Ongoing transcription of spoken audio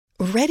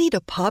Ready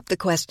to pop the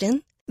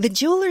question? The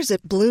jewelers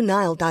at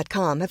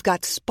BlueNile.com have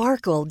got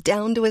sparkle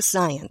down to a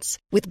science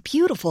with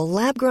beautiful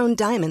lab-grown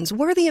diamonds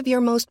worthy of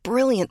your most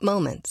brilliant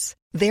moments.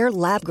 Their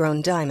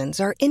lab-grown diamonds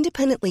are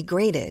independently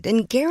graded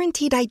and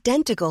guaranteed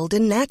identical to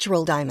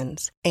natural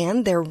diamonds,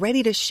 and they're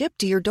ready to ship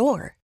to your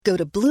door. Go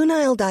to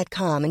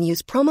BlueNile.com and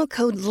use promo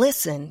code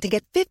LISTEN to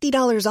get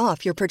 $50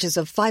 off your purchase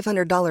of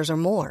 $500 or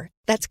more.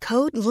 That's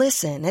code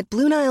LISTEN at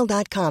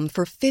BlueNile.com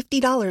for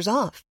 $50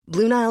 off.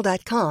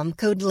 BlueNile.com,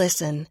 code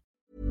LISTEN.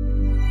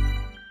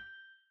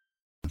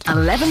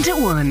 11 to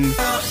 1.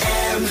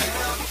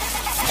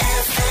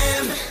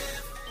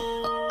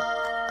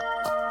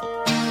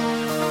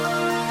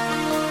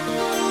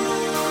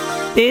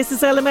 This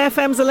is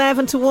LMFM's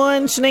 11 to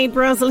 1. Sinead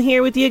Brazel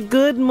here with you.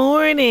 Good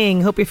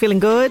morning. Hope you're feeling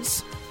good.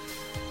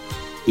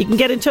 You can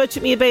get in touch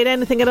with me about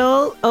anything at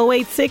all.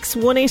 086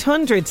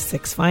 1800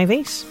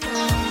 658.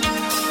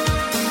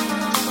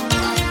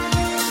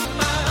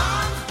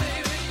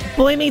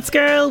 Boy meets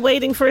girl,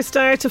 waiting for a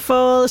star to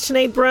fall.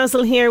 Sinead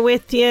Brazel here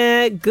with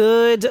you.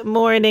 Good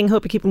morning.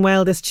 Hope you're keeping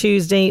well this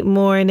Tuesday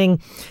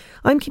morning.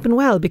 I'm keeping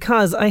well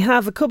because I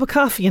have a cup of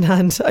coffee in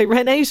hand. I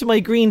ran out of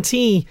my green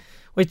tea,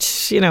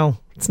 which, you know,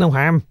 it's no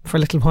harm for a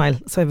little while.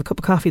 So I have a cup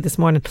of coffee this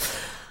morning.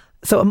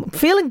 So I'm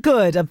feeling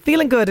good. I'm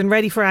feeling good and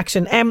ready for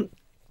action.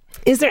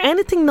 Is there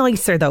anything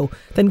nicer though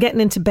than getting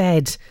into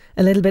bed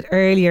a little bit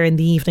earlier in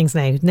the evenings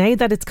now? Now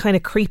that it's kind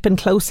of creeping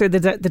closer,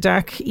 the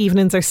dark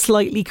evenings are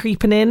slightly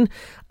creeping in,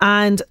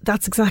 and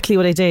that's exactly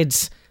what I did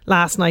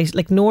last night.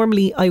 Like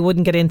normally I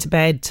wouldn't get into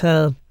bed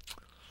till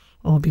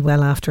it'd be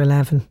well after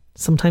 11.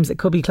 Sometimes it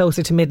could be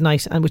closer to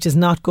midnight, and which is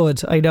not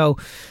good. I know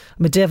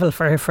I'm a devil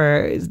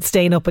for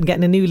staying up and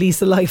getting a new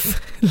lease of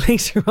life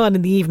later on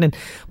in the evening.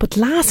 But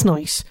last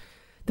night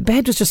the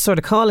bed was just sort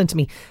of calling to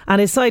me,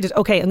 and I decided,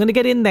 okay, I'm going to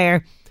get in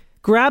there,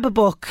 grab a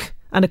book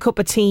and a cup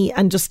of tea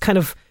and just kind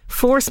of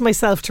force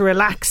myself to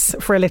relax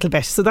for a little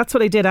bit. So that's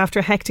what I did after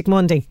a hectic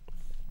Monday.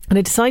 And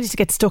I decided to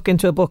get stuck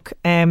into a book.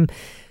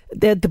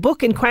 The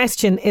book in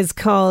question is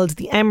called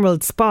The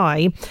Emerald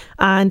Spy,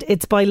 and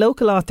it's by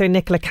local author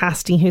Nicola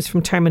Casti, who's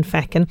from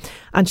Termonfeckin,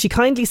 and she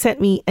kindly sent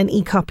me an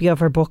e-copy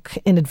of her book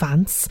in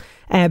advance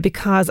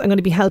because I'm going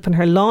to be helping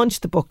her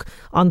launch the book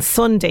on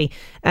Sunday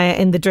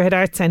in the Drogheda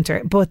Arts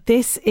Centre. But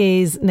this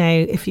is now,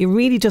 if you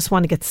really just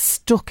want to get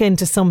stuck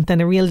into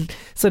something, a real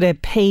sort of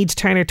page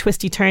turner,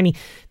 twisty turny,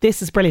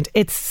 this is brilliant.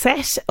 It's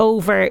set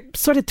over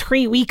sort of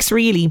 3 weeks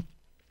really,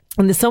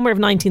 in the summer of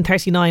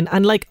 1939,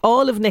 and like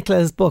all of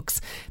Nicola's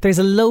books, there's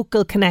a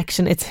local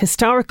connection. It's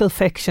historical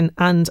fiction,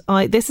 and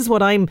this is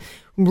what I'm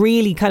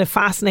really kind of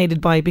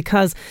fascinated by,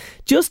 because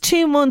just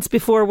 2 months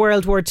before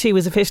World War II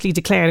was officially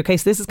declared, okay,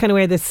 so this is kind of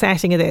where the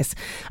setting of this,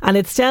 and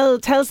it still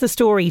tells the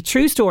story,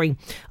 true story,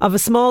 of a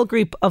small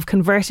group of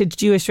converted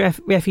Jewish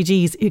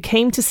refugees who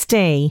came to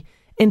stay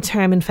in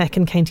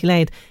Termonfeckin, County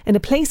Louth, in a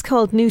place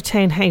called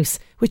Newtown House,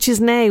 which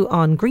is now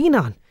on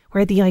Greenon,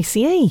 where the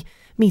ICA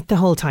meet the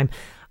whole time.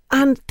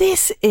 And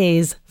this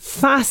is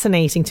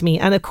fascinating to me.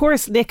 And of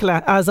course,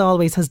 Nicola, as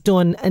always, has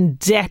done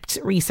in-depth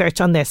research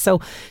on this. So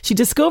she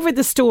discovered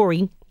the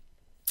story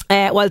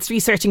whilst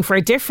researching for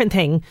a different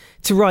thing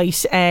to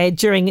write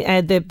during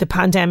the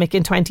pandemic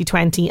in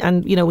 2020.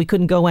 And, you know, we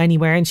couldn't go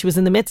anywhere. And she was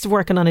in the midst of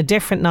working on a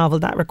different novel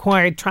that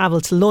required travel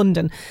to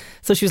London.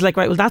 So she was like,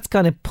 right, well, that's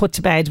going to put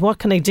to bed. What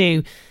can I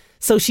do?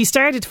 So she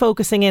started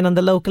focusing in on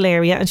the local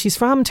area, and she's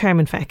from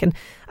Termonfeckin.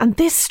 And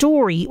this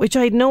story, which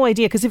I had no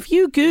idea, because if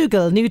you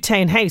Google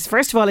Newtown House,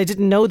 first of all, I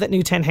didn't know that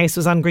Newtown House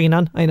was on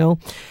Greenon, I know.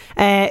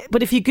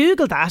 But if you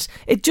Google that,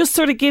 it just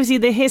sort of gives you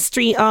the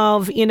history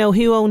of, you know,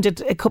 who owned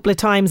it a couple of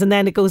times, and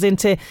then it goes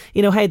into,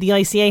 you know, how the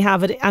ICA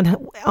have it and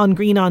on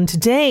Greenon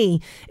today.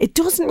 It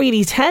doesn't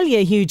really tell you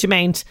a huge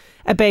amount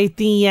about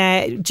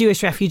the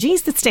Jewish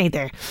refugees that stayed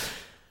there.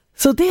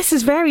 So this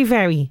is very,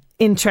 very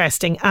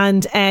interesting,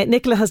 and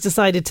Nicola has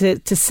decided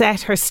to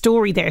set her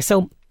story there.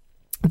 So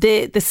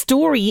the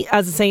story,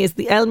 as I say, is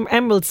the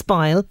Emerald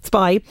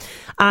Spy,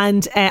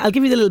 and I'll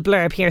give you the little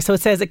blurb here. So it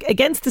says,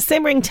 against the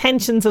simmering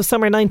tensions of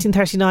summer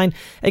 1939,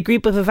 a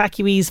group of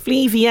evacuees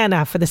flee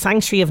Vienna for the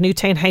sanctuary of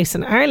Newtown House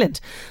in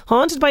Ireland.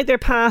 Haunted by their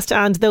past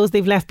and those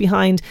they've left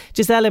behind,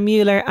 Gisela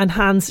Mueller and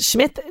Hans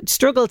Schmidt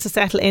struggle to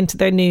settle into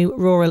their new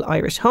rural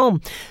Irish home.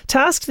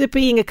 Tasked with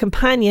being a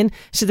companion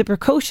to the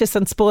precocious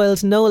and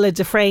spoiled Nola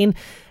Dufresne,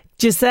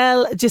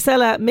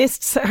 Gisela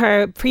missed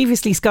her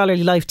previously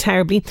scholarly life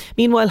terribly.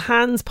 Meanwhile,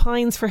 Hans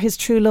pines for his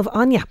true love,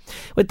 Anya.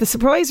 With the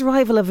surprise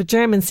arrival of a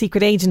German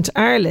secret agent to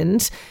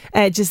Ireland,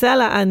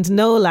 Gisela and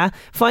Nola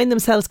find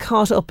themselves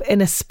caught up in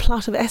a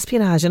plot of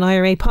espionage and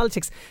IRA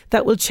politics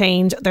that will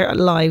change their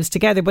lives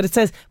together. But it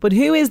says, but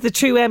who is the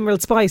true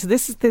Emerald Spy? So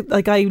this is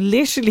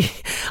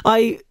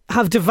I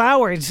have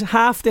devoured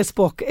half this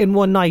book in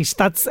one night.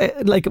 That's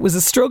it was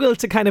a struggle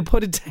to kind of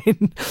put it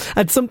down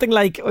at something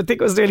like, I think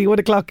it was nearly 1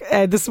 o'clock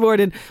this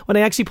morning when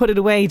I actually put it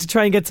away to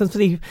try and get some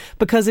sleep,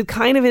 because it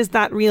kind of is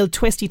that real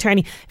twisty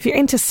turny. If you're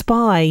into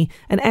spy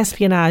and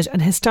espionage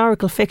and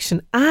historical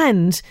fiction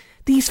and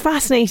these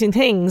fascinating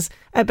things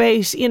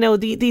about, you know,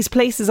 these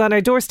places on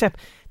our doorstep,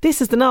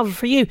 this is the novel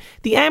for you.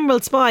 The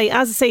Emerald Spy,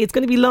 as I say, it's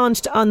going to be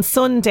launched on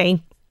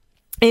Sunday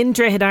in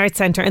Drogheda Arts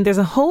Centre, and there's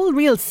a whole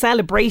real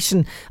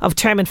celebration of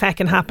Termon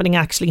Feckin happening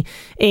actually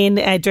in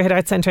Drogheda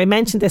Arts Centre. I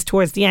mentioned this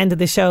towards the end of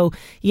the show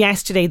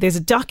yesterday. There's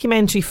a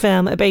documentary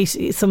film about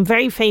some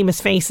very famous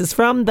faces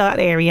from that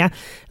area.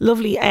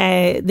 Lovely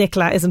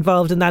Nicola is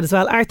involved in that as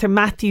well. Arthur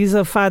Matthews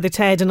of Father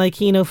Ted and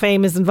Aikino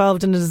fame is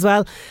involved in it as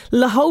well.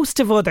 A host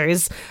of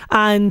others,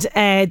 and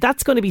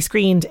that's going to be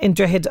screened in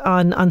Drogheda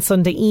on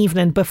Sunday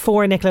evening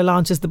before Nicola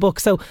launches the book.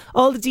 So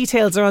all the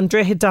details are on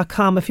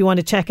drogheda.com if you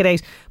want to check it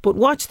out. But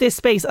watch this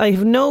space. I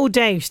have no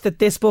doubt that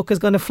this book is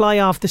going to fly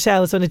off the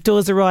shelves when it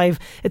does arrive.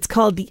 It's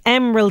called The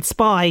Emerald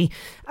Spy.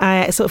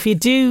 So if you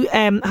do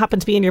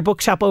happen to be in your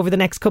bookshop over the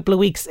next couple of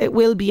weeks, it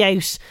will be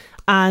out.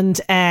 And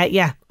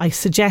I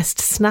suggest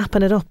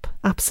snapping it up.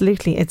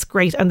 Absolutely, it's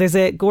great. And there's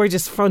a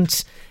gorgeous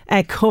front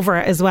cover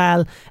as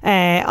well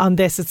on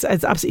this. It's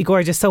absolutely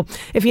gorgeous. So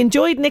if you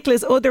enjoyed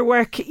Nicola's other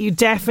work, you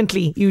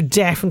definitely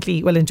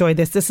will enjoy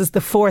this. This is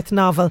the fourth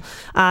novel.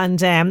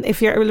 And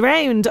if you're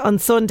around on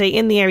Sunday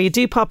in the area,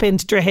 do pop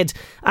into Drogheda,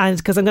 and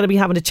because I'm going to be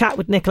having a chat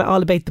with Nicola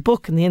all about the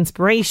book and the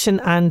inspiration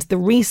and the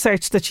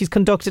research that she's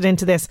conducted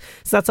into this.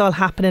 So that's all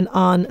happening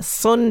on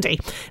Sunday.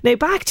 Now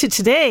back to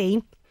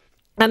today.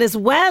 And as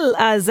well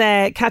as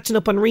catching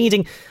up on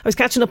reading, I was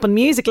catching up on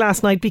music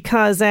last night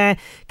because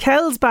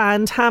Kel's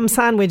band, Ham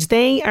Sandwich,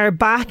 they are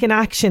back in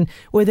action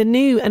with a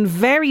new and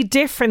very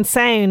different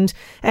sound.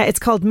 It's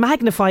called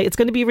Magnify. It's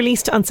going to be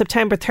released on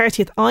September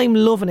 30th. I'm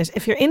loving it.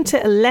 If you're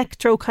into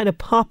electro, kind of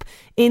pop,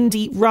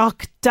 indie,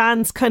 rock,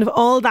 dance, kind of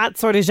all that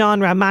sort of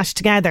genre mashed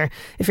together,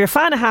 if you're a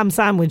fan of Ham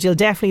Sandwich, you'll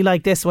definitely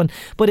like this one.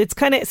 But it's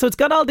it's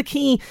got all the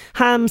key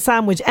Ham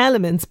Sandwich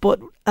elements, but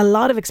a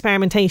lot of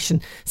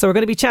experimentation. So we're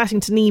going to be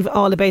chatting to Niamh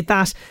all about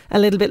that a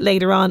little bit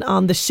later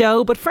on the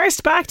show. But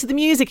first, back to the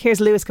music.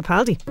 Here's Lewis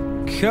Capaldi.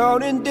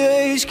 Counting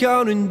days,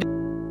 counting days.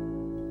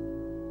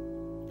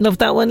 Love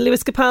that one.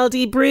 Lewis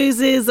Capaldi,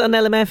 Bruises on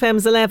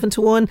LMFM's 11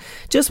 to 1.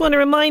 Just want to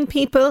remind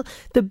people,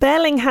 the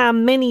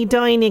Bellingham mini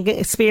dining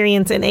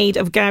experience in aid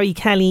of Gary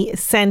Kelly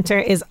Centre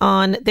is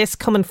on this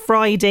coming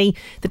Friday,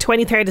 the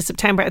 23rd of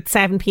September at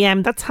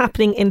 7pm. That's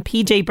happening in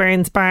PJ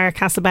Burns Bar,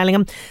 Castle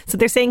Bellingham. So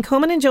they're saying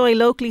come and enjoy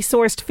locally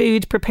sourced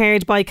food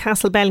prepared by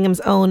Castle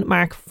Bellingham's own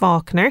Mark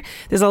Faulkner.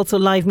 There's also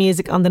live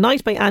music on the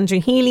night by Andrew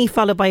Healy,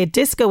 followed by a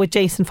disco with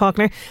Jason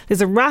Faulkner.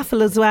 There's a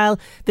raffle as well.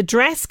 The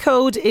dress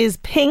code is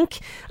pink,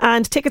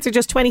 and tickets are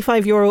just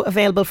 €25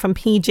 available from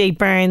PJ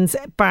Burns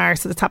Bar.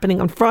 So that's happening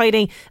on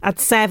Friday at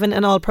 7,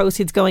 and all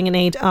proceeds going in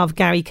aid of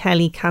Gary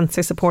Kelly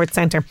Cancer Support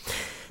Centre.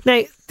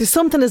 Now, there's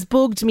something that's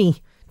bugged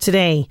me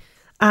today,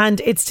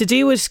 and it's to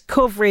do with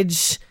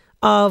coverage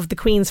of the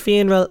Queen's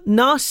funeral,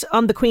 not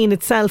on the Queen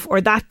itself or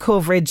that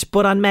coverage,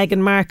 but on Meghan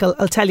Markle.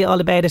 I'll tell you all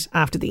about it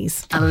after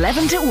these.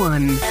 11 to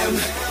 1.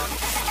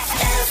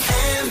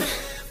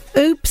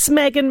 Oops,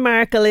 Meghan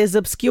Markle is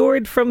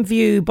obscured from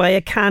view by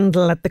a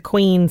candle at the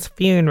Queen's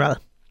funeral.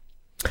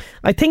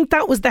 I think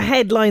that was the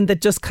headline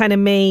that just kind of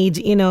made,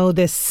 you know,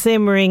 this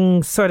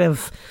simmering sort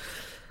of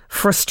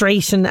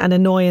frustration and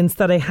annoyance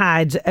that I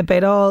had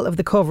about all of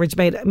the coverage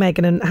about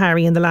Meghan and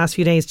Harry in the last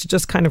few days to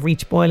just kind of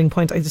reach boiling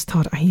point. I just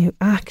thought, are you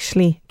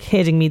actually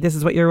kidding me? This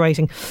is what you're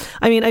writing.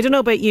 I mean, I don't know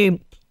about you.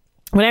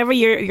 Whatever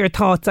your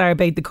thoughts are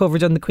about the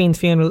coverage on the Queen's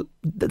funeral,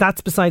 that's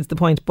besides the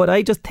point. But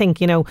I just think,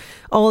 you know,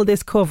 all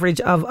this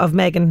coverage of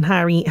Meghan and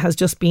Harry has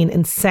just been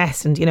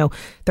incessant. You know,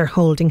 they're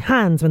holding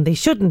hands when they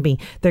shouldn't be.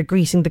 They're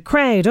greeting the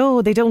crowd.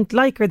 Oh, they don't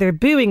like her. They're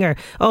booing her.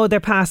 Oh, they're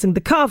passing the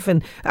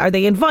coffin. Are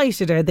they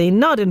invited? Are they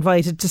not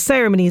invited to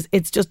ceremonies?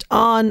 It's just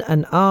on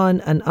and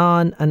on and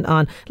on and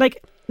on.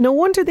 Like, no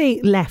wonder they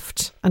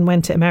left and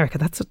went to America.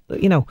 That's,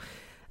 you know,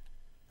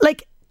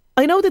 like,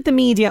 I know that the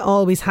media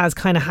always has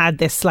kind of had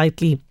this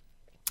slightly,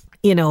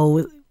 you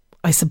know,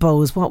 I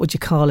suppose, what would you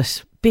call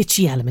it?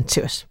 Bitchy element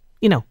to it,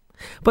 you know.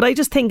 But I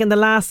just think in the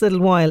last little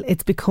while,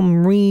 it's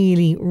become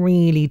really,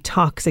 really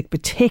toxic,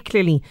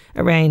 particularly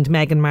around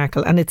Meghan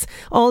Markle. And it's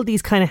all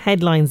these kind of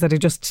headlines that are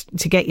just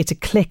to get you to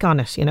click on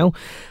it, you know.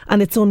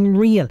 And it's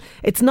unreal.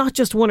 It's not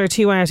just one or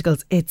two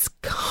articles. It's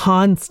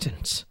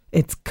constant.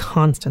 It's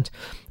constant.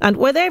 And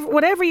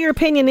whatever your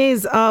opinion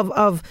is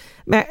of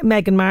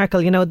Meghan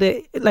Markle, you know,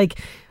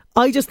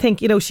 I just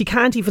think, you know, she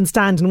can't even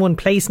stand in one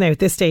place now at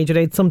this stage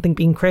without something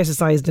being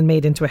criticised and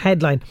made into a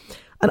headline.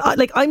 And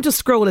I'm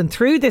just scrolling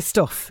through this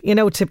stuff, you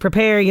know, to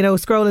prepare, you know,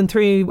 scrolling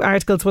through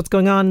articles, what's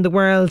going on in the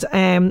world.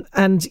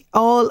 And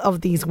all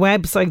of these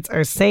websites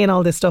are saying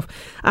all this stuff.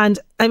 And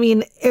I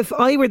mean, if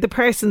I were the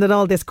person that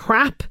all this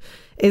crap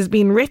is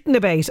being written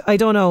about, I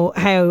don't know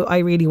how I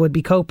really would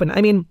be coping.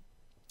 I mean,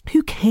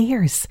 who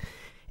cares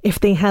if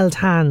they held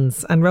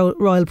hands and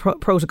royal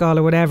protocol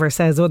or whatever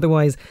says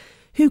otherwise?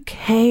 Who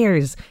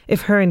cares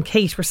if her and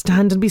Kate were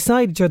standing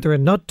beside each other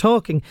and not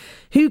talking?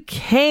 Who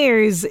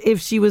cares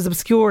if she was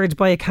obscured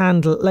by a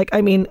candle? Like,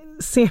 I mean,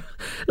 see,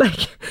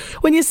 like,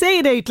 when you say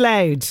it out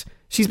loud,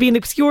 she's being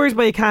obscured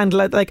by a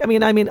candle. Like, I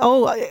mean,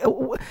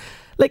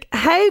 Like,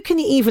 how can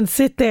you even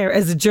sit there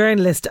as a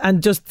journalist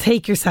and just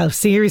take yourself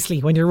seriously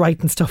when you're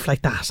writing stuff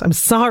like that? I'm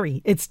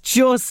sorry. It's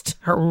just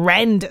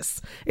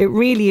horrendous. It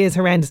really is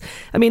horrendous.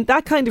 I mean,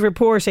 that kind of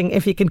reporting,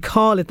 if you can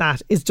call it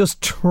that, is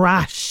just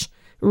trash.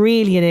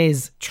 Really, it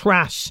is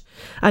trash.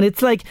 And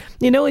it's like,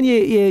 you know, and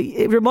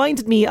it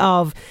reminded me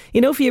of, you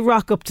know, if you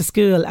rock up to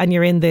school and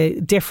you're in the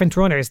different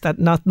runners, that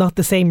not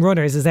the same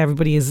runners as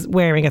everybody is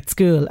wearing at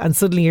school, and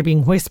suddenly you're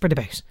being whispered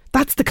about.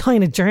 That's the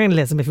kind of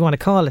journalism, if you want to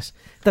call it,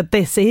 that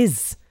this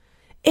is.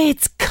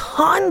 It's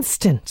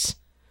constant.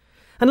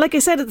 And like I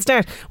said at the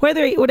start,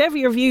 whatever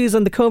your views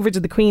on the coverage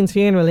of the Queen's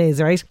funeral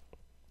is, right,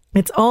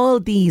 it's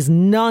all these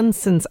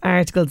nonsense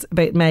articles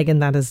about Meghan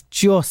that is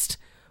just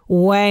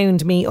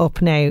wound me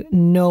up now,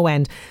 no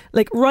end.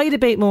 Like, write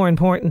about more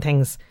important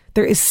things.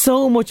 There is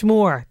so much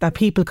more that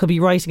people could be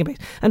writing about.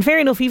 And fair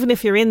enough, even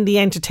if you're in the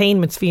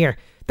entertainment sphere,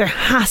 there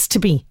has to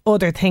be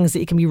other things that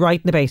you can be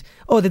writing about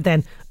other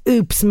than,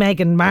 oops,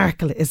 Meghan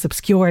Markle is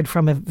obscured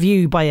from a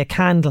view by a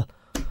candle.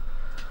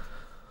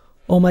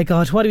 Oh my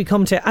God, what do we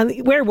come to?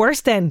 And we're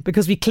worse then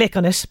because we click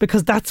on it,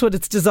 because that's what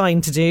it's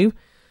designed to do.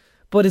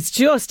 But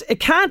it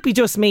can't be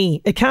just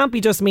me. It can't be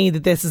just me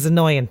that this is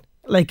annoying.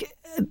 Like,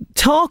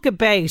 talk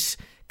about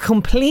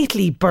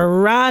completely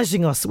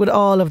barraging us with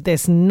all of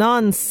this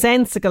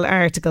nonsensical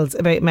articles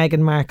about Meghan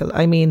Markle.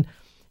 I mean,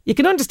 you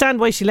can understand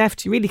why she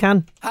left. You really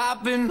can.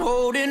 I've been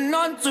holding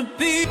on to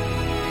people.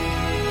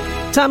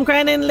 Tom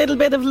Grennan, Little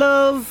Bit of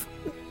Love.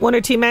 One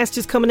or two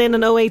messages coming in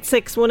on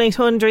 086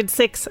 1800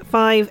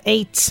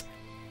 658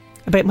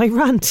 about my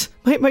rant.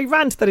 My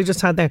rant that I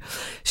just had there.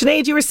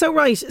 Sinead, you were so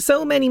right.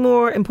 So many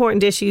more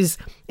important issues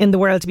in the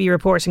world to be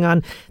reporting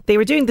on. They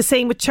were doing the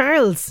same with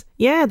Charles.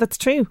 Yeah, that's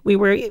true. We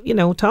were, you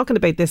know, talking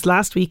about this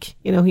last week.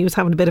 You know, he was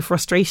having a bit of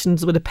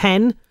frustrations with a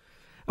pen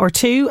or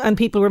two, and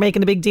people were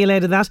making a big deal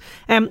out of that.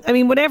 I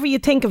mean, whatever you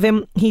think of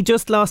him, he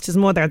just lost his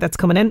mother. That's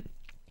coming in.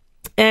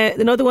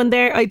 Another one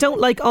there. I don't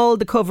like all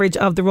the coverage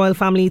of the royal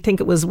family. I think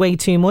it was way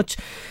too much.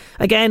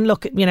 Again,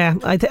 look, you know,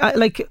 I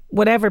like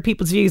whatever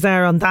people's views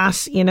are on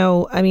that. You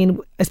know, I mean,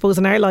 I suppose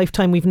in our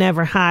lifetime we've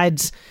never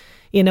had,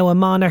 you know, a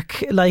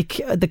monarch like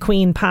the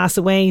Queen pass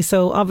away.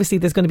 So obviously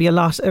there's going to be a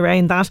lot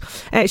around that.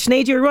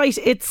 Sinead, you're right.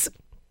 It's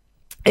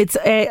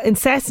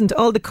incessant,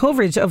 all the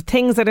coverage of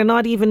things that are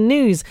not even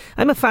news.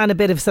 I'm a fan of a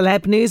bit of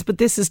celeb news, but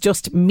this is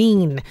just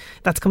mean.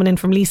 That's coming in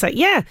from Lisa.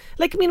 Yeah,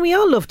 like, I mean, we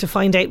all love to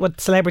find out what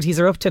celebrities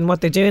are up to and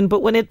what they're doing,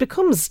 but when it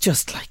becomes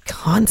just like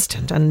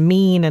constant and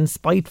mean and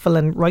spiteful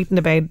and writing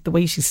about the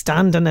way she's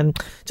standing and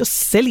just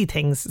silly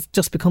things, it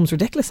just becomes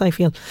ridiculous, I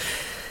feel.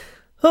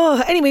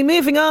 Oh, anyway,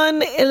 moving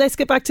on. Let's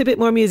get back to a bit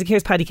more music.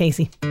 Here's Paddy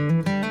Casey.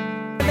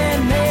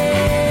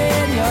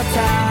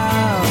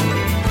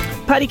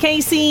 Paddy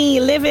Casey,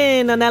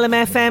 Living on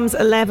LMFM's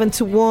 11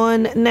 to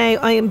 1. Now,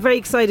 I am very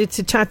excited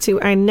to chat to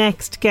our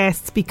next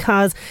guests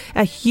because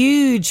a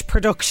huge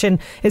production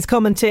is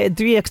coming to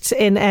Driocht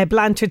in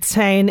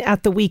Blanchardstown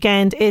at the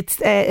weekend.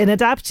 It's an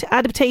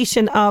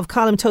adaptation of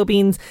Colm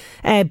Tóibín's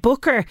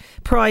Booker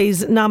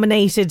Prize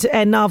nominated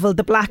novel,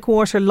 The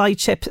Blackwater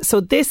Lightship. So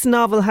this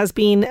novel has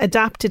been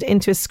adapted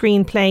into a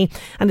screenplay,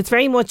 and it's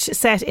very much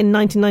set in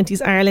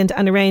 1990s Ireland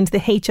and around the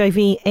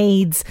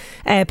HIV/AIDS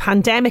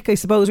pandemic, I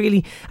suppose,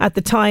 really, at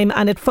the time,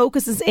 and it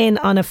focuses in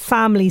on a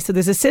family. So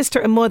there's a sister,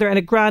 a mother and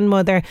a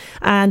grandmother,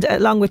 and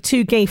along with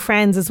two gay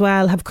friends as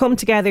well, have come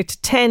together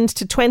to tend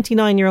to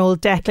 29-year-old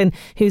Declan,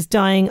 who's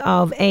dying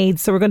of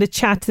AIDS. So we're going to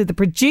chat to the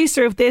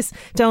producer of this,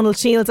 Donald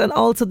Shields, and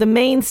also the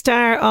main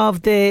star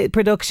of the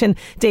production,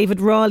 David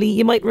Rawley.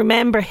 You might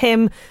remember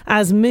him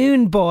as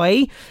Moon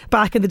Boy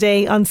back in the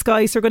day on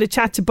Sky. So we're going to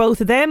chat to both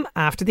of them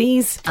after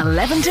these.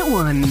 11 to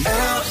 1.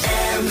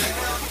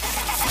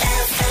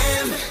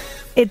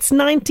 It's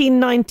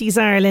 1990s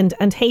Ireland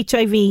and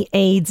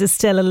HIV/AIDS is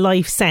still a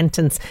life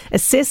sentence. A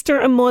sister,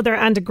 a mother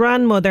and a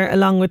grandmother,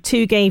 along with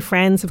two gay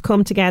friends, have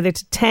come together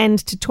to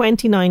tend to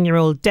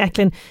 29-year-old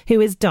Declan, who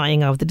is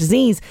dying of the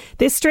disease.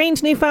 This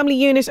strange new family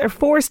unit are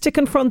forced to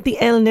confront the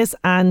illness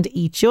and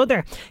each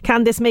other.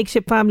 Can this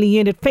makeshift family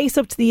unit face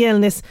up to the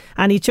illness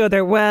and each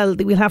other? Well,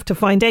 we'll have to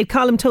find out.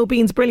 Colm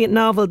Tóibín's brilliant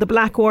novel, The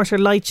Blackwater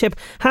Lightship,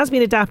 has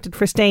been adapted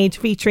for stage,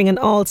 featuring an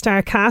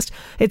all-star cast.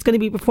 It's going to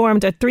be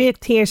performed at Driocht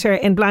Theatre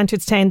in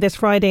Blanchardstown this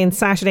Friday and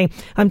Saturday.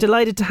 I'm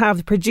delighted to have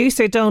the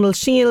producer Donald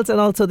Shields and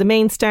also the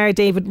main star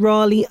David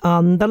Rawley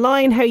on the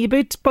line. How are you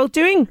both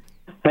doing?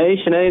 Hey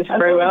Sinead,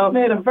 very well.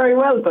 I'm very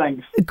well,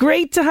 thanks.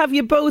 Great to have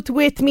you both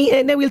with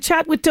me. Now we'll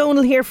chat with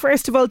Donald here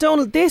first of all.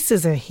 Donald, this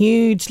is a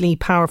hugely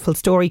powerful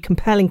story,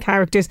 compelling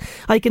characters.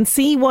 I can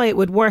see why it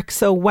would work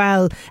so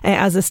well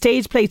as a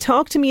stage play.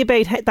 Talk to me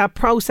about that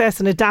process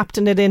and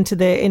adapting it into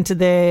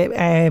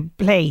the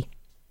play.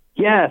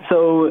 Yeah,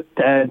 so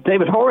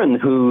David Horan,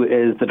 who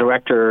is the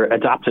director,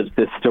 adapted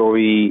this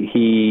story.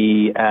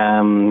 He,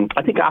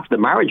 I think after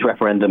the marriage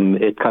referendum,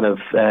 it kind of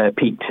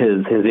piqued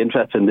his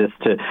interest in this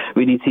to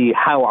really see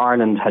how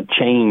Ireland had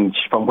changed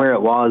from where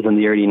it was in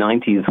the early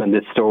 90s when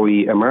this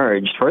story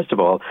emerged, first of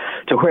all,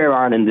 to where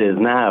Ireland is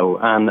now.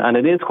 And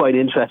it is quite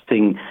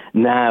interesting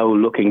now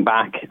looking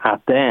back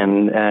at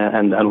then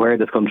and where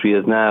this country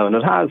is now. And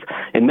it has,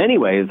 in many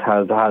ways,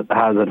 has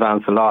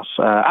advanced a lot,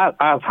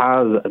 as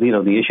has,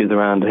 the issues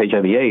around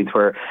HIV/AIDS,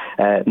 where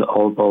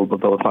although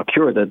it's not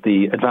cured, that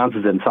the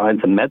advances in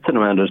science and medicine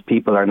around it,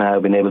 people are now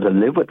being able to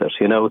live with it.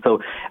 So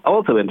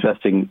also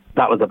interesting,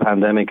 that was a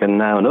pandemic, and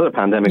now another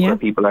pandemic where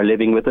people are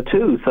living with it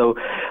too. So,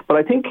 but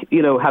I think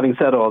having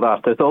said all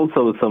that, there's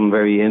also some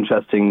very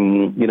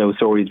interesting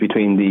stories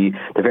between the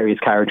various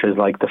characters,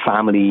 like the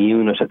family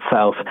unit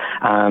itself,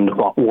 and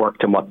what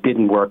worked and what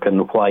didn't work,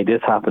 and why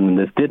this happened and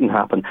this didn't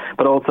happen.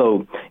 But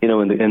also, in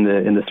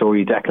the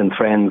story, Declan's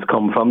friends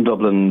come from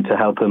Dublin to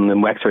help him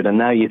in Wexford, and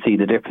now you see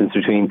the difference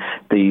between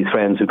these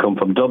friends who come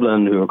from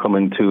Dublin, who are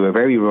coming to a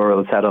very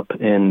rural setup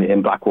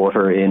in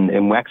Blackwater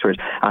in Wexford,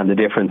 and the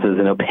differences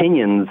in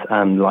opinions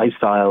and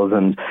lifestyles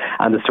and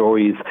the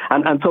stories,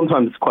 and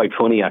sometimes quite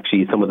funny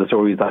actually, some of the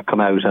stories that come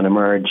out and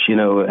emerge.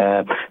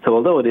 So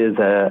although it is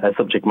a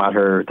subject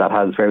matter that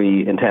has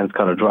very intense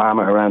kind of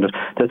drama around it,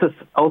 there's this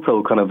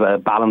also kind of a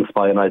balanced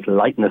by a nice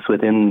lightness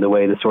within the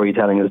way the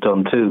storytelling is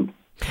done too.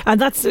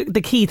 And that's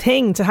the key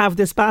thing, to have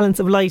this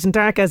balance of light and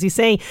dark, as you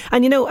say.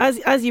 And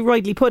as you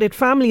rightly put it,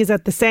 family is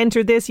at the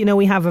centre of this.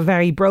 We have a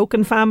very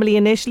broken family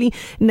initially.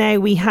 Now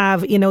we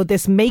have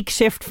this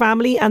makeshift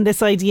family, and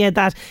this idea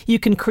that you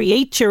can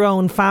create your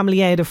own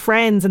family out of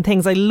friends and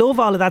things. I love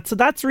all of that. So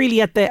that's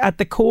really at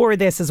the core of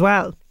this as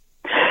well.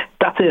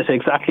 That's it,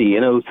 exactly.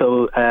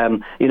 So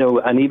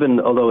and even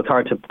although it's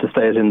hard to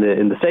say it in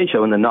the stage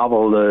show, in the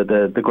novel,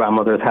 the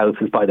grandmother's house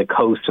is by the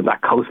coast, and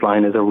that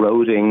coastline is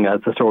eroding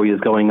as the story is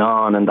going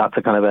on, and that's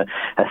a kind of a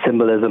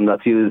symbolism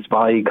that's used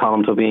by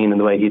Colm Tóibín in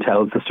the way he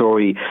tells the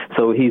story.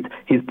 So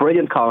he's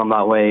brilliant, Colm,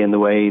 that way, in the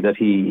way that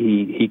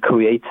he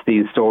creates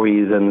these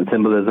stories and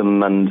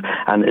symbolism and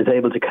is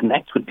able to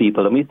connect with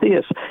people, and we see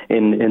it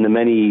in the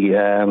many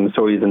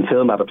stories and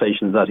film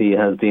adaptations that he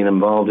has been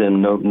involved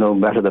in. No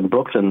better than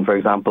Brooklyn, for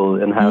example,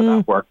 and how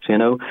that worked,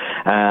 and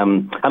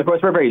of course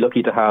we're very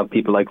lucky to have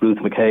people like Ruth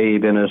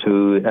McCabe in it,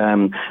 who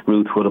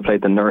Ruth would have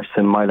played the nurse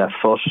in My Left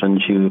Foot,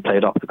 and she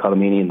played Opta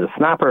Colomini in The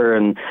Snapper,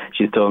 and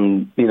she's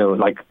done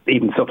like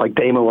even stuff like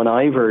Damo and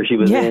Ivor she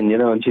was in,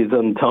 and she's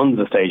done tons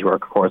of stage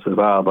work, of course, as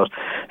well. But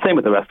same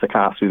with the rest of the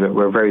cast.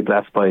 We're very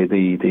blessed by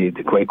the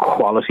great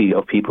quality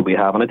of people we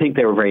have, and I think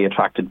they were very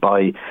attracted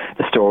by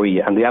the story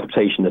and the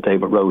adaptation that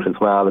David wrote as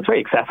well. It's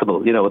very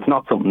accessible. You know, it's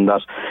not something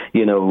that,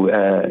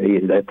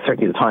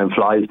 certainly the time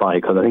flies by,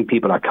 because I think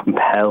people are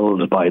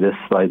compelled by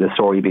the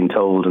story being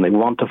told, and they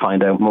want to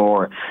find out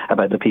more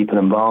about the people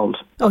involved.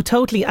 Oh,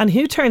 totally. And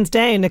who turns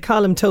down a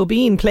Colm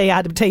Tóibín play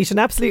adaptation?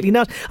 Absolutely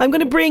not. I'm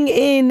going to bring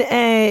in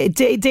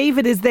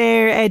David is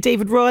there,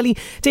 David Rawley.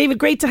 David,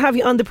 great to have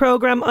you on the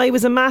programme. I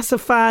was a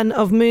massive fan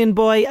of Moon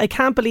Boy. I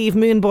can't believe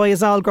Moon Boy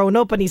is all grown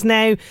up and he's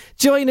now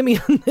joining me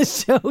on the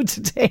show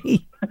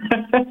today.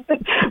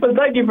 Well,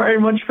 thank you very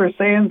much for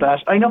saying that.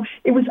 I know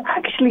I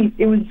think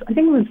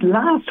it was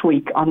last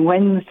week on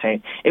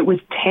Wednesday. It was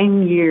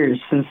 10 years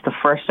since the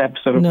first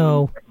episode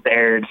of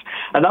aired,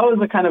 and that was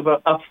a kind of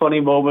a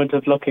funny moment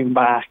of looking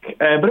back.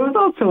 But it was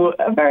also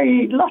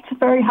lots of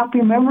very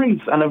happy memories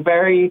and a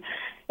very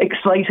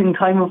exciting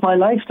time of my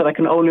life that I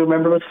can only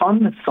remember with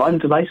fondness. So I'm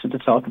delighted to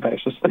talk about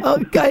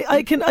it.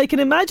 I can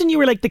imagine you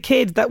were like the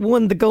kid that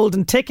won the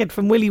golden ticket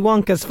from Willy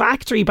Wonka's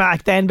factory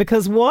back then,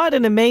 because what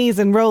an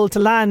amazing role to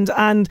land,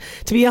 and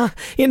to be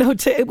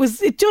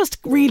it just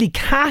really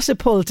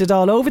catapulted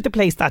all over the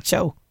place, that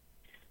show.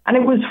 And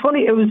it was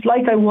funny. It was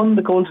like I won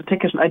the golden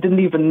ticket and I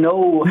didn't even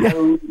know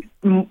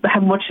how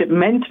much it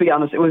meant, to be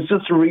honest. It was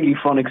just a really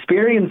fun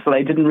experience that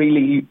I didn't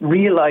really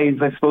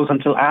realise, I suppose,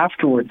 until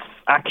afterwards,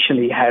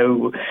 actually,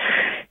 how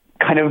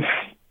kind of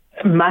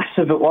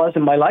massive it was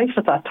in my life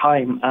at that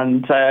time.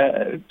 And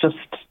to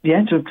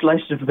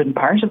delighted to have been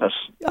part of it.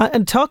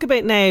 And talk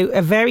about now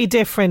a very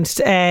different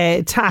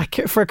tack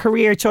for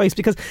career choice,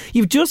 because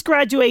you've just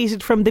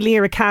graduated from the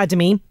Lear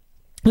Academy.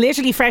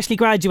 Literally freshly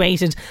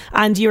graduated,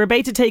 and you're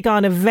about to take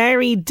on a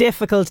very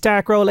difficult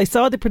dark role. I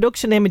saw the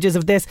production images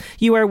of this.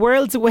 You are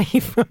worlds away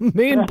from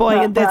Moon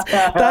Boy in this,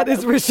 that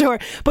is for sure.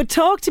 But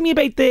talk to me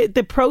about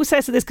the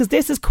process of this, because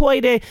this is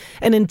quite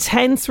an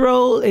intense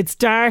role. It's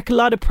dark, a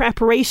lot of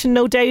preparation,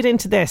 no doubt,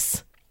 into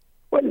this.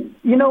 Well,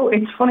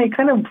 it's funny,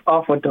 kind of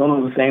off what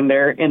Donald was saying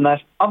there, in that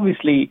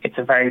obviously it's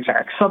a very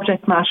dark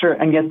subject matter,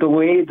 and yet the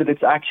way that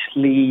it's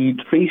actually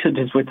treated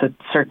is with a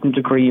certain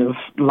degree of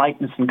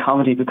lightness and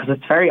comedy, because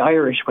it's very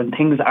Irish when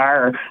things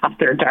are at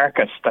their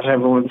darkest, that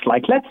everyone's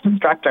like, let's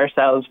distract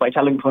ourselves by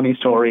telling funny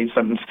stories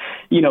and,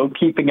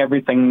 keeping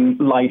everything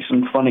light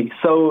and funny.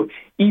 So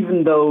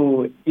even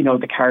though,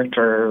 the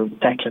character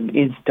Declan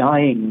is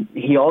dying,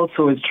 he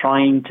also is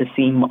trying to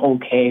seem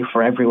okay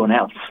for everyone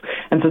else.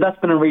 And so that's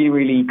been a really,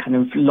 really kind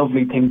of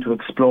lovely thing to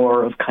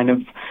explore, of kind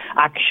of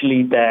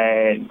actually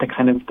the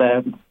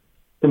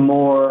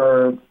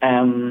more,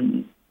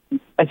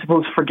 I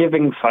suppose,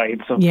 forgiving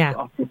sides of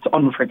its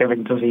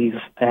unforgiving disease.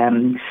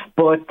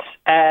 But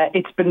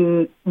it's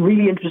been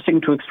really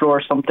interesting to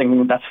explore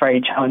something that's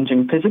very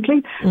challenging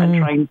physically, and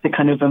trying to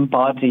kind of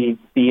embody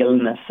the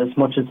illness as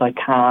much as I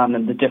can,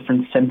 and the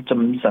different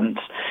symptoms, and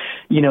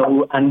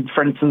and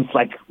for instance,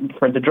 like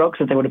for the drugs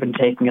that they would have been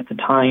taking at the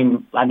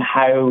time, and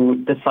how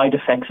the side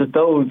effects of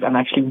those, and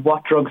actually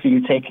what drugs are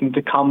you taking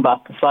to combat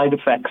the side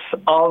effects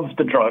of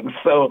the drugs.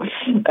 So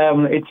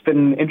it's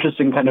been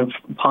interesting kind of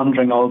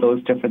pondering all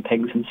those different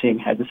things and seeing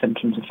how the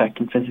symptoms affect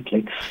them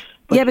physically.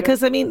 But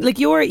because I mean, like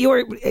you're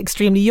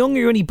extremely young.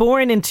 You're only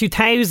born in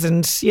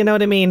 2000. You know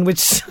what I mean,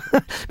 which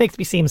makes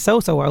me seem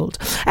so old.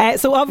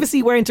 So obviously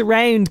you weren't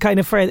around kind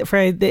of for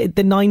the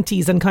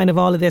 90s and kind of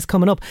all of this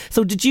coming up.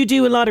 So did you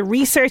do a lot of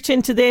research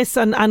into this,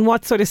 and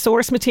what sort of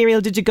source material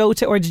did you go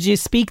to, or did you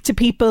speak to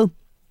people?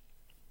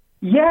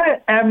 Yeah,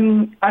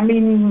 I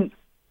mean,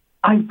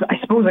 I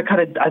suppose I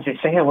kind of, as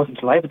I say, I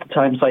wasn't alive at the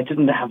time, so I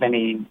didn't have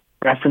any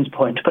reference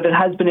point, but it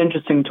has been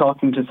interesting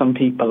talking to some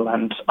people,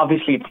 and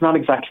obviously it's not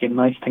exactly a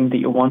nice thing that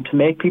you want to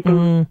make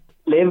people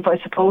live, I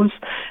suppose.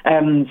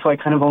 So I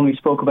kind of only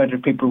spoke about it to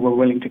people who were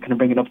willing to kind of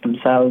bring it up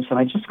themselves, and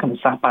I just kind of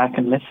sat back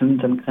and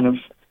listened and kind of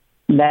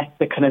let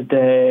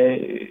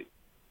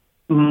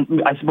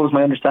I suppose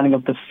my understanding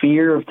of the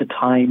fear of the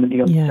time and the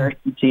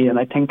uncertainty, and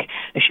I think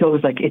it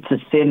shows like It's a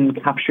Sin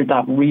captured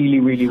that really,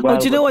 really well. Oh,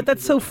 do you know what?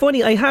 That's so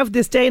funny. I have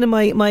this down in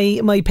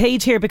my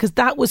page here, because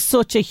that was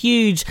such a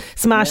huge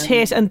smash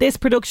hit, and this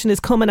production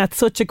is coming at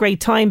such a great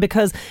time,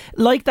 because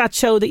like that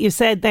show that you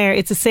said there,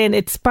 It's a Sin,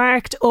 it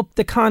sparked up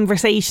the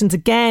conversations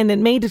again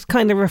and made it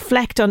kind of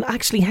reflect on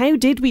actually how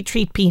did we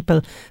treat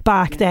people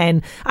back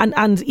then,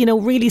 and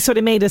really sort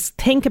of made us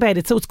think about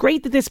it. So it's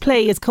great that this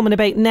play is coming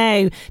about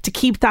now to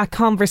keep that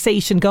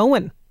conversation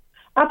going.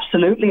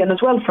 Absolutely, and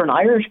as well for an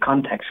Irish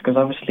context, because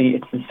obviously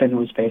It's a Sin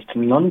was based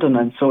in London,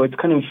 and so it's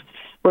kind of,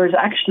 whereas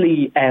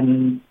actually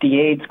the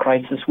AIDS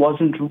crisis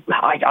wasn't,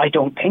 I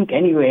don't think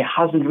anyway,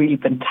 hasn't really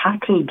been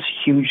tackled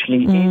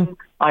hugely in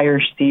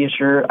Irish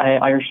theatre,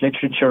 Irish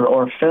literature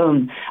or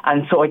film,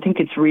 and so I think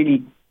it's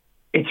really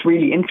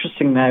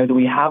interesting now that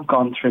we have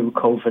gone through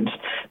COVID,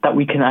 that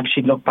we can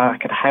actually look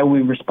back at how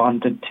we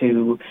responded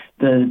to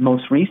the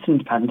most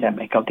recent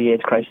pandemic of the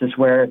AIDS crisis,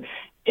 where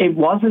it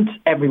wasn't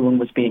everyone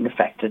was being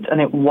affected,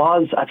 and it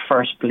was at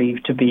first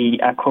believed to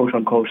be a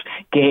quote-unquote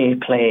gay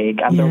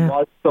plague, and there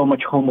was so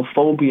much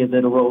homophobia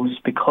that arose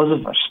because of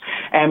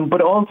it.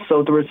 But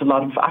also there was a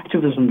lot of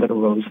activism that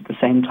arose at the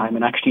same time,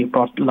 and actually it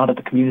brought a lot of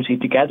the community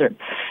together.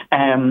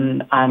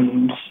 And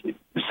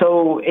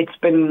so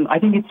I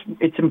think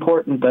it's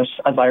important that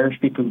as Irish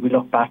people we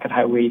look back at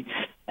how we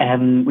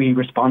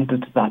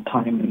responded to that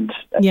time,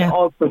 and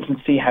also to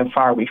see how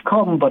far we've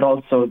come, but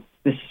also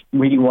this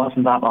really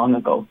wasn't that long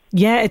ago.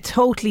 Yeah, I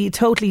totally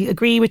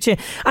agree with you.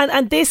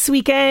 And this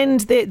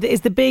weekend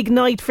is the big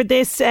night for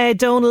this,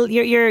 Donal.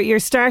 You're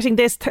starting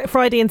this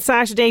Friday and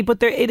Saturday,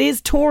 but it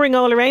is touring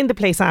all around the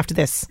place after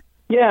this.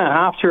 Yeah,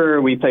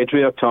 after we play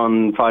Driocht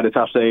on Friday,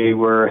 Saturday,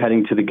 we're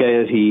heading to the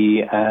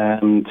Gaiety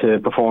to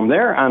perform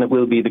there, and it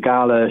will be the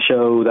gala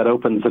show that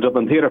opens the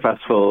Dublin Theatre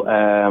Festival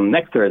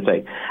next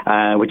Thursday,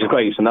 which is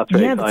great, and that's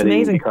very exciting.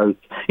 Amazing.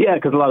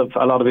 Because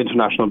a lot of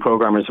international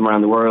programmers from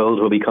around the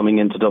world will be coming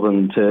into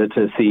Dublin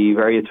to see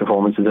various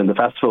performances in the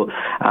festival,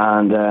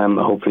 and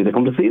hopefully they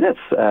come to see this,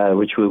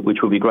 which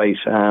will be great.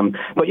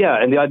 But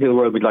yeah, in the ideal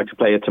world, we'd like to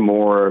play it to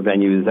more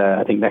venues,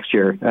 I think next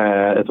year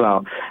as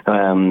well,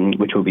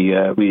 which will be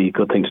really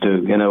good thing to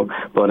do,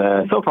 but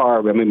so far,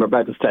 I mean, we're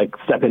about to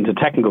step into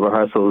technical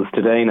rehearsals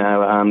today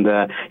now, and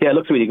it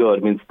looks really good.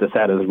 I mean, the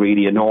set is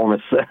really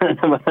enormous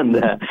and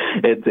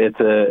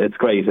it's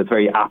great. It's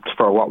very apt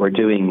for what we're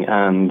doing,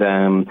 and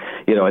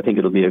I think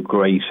it'll be a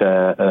great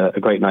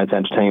night's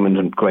entertainment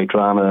and great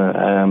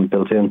drama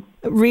built in.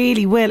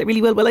 Really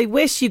will. Well, I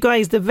wish you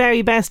guys the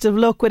very best of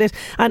luck with it,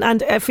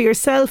 and for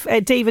yourself,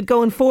 David,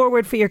 going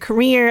forward for your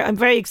career. I'm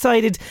very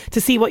excited to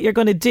see what you're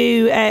going to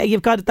do.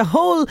 You've got the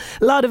whole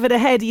lot of it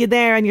ahead of you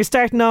there, and you're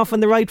starting off on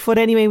the right foot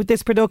anyway with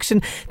this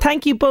production.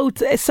 Thank you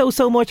both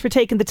so much for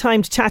taking the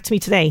time to chat to me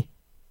today.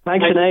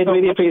 Thanks, Sinead.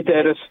 Really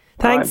appreciate it.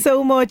 Thanks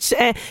so much.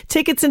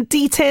 Tickets and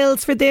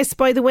details for this,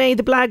 by the way,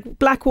 the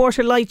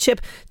Blackwater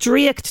Lightship,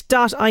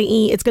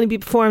 Driocht.ie. It's going to be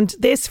performed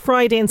this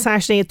Friday and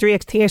Saturday at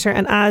Driocht Theatre,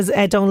 and as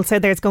Donal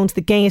said there, it's going to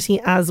the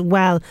Gaiety as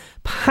well.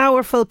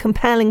 Powerful,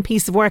 compelling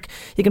piece of work.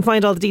 You can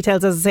find all the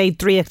details, as I say,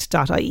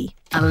 Driocht.ie.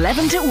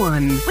 11 to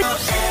 1.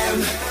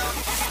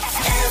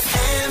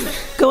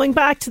 Going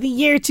back to the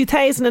year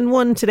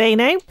 2001 today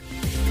now.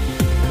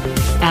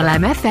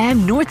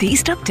 LMFM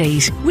Northeast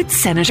Update with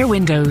Senator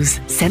Windows.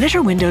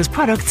 Senator Windows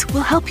products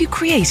will help you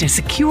create a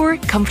secure,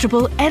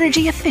 comfortable,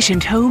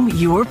 energy-efficient home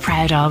you're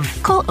proud of.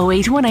 Call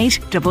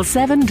 0818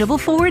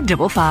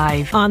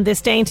 774455. On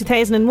this day in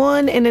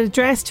 2001, in an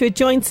address to a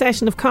joint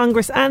session of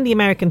Congress and the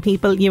American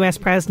people, US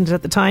President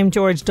at the time,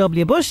 George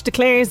W. Bush,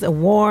 declares a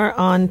war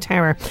on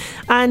terror.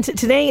 And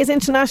today is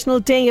International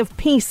Day of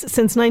Peace.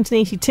 Since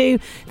 1982,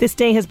 this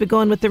day has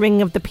begun with the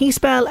ringing of the peace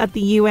bell at the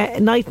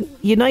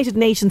United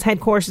Nations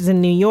headquarters in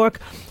New York.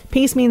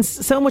 Peace means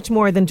so much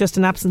more than just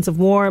an absence of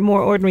war. More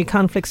ordinary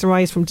conflicts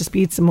arise from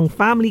disputes among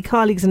family,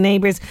 colleagues and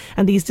neighbours,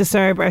 and these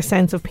disturb our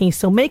sense of peace.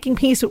 So making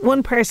peace with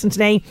one person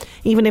today,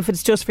 even if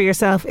it's just for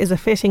yourself, is a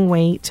fitting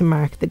way to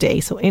mark the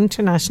day. So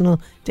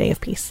International Day of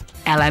Peace.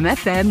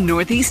 LMFM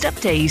Northeast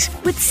Update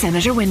with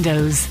Senator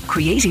Windows.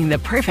 Creating the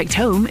perfect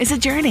home is a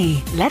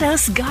journey. Let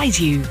us guide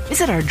you.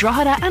 Visit our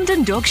Drogheda and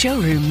Dundalk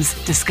showrooms.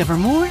 Discover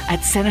more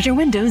at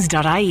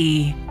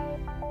senatorwindows.ie.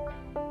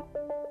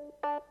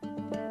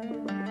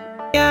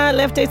 Yeah,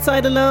 Left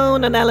Outside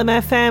Alone on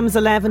LMFM's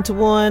 11 to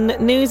 1.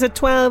 News at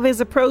 12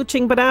 is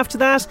approaching, but after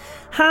that,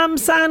 Ham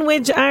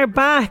Sandwich are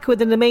back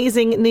with an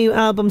amazing new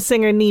album.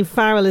 Singer Niamh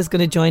Farrell is going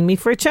to join me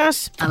for a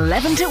chat.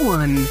 11 to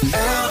 1.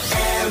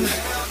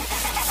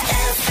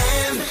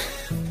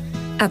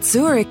 At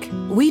Zurich,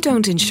 we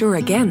don't insure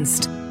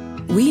against,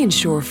 we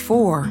insure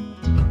for.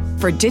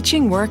 For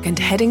ditching work and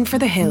heading for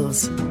the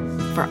hills.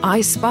 For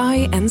I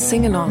Spy and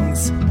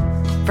sing-alongs.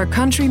 For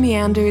country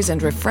meanders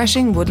and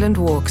refreshing woodland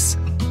walks.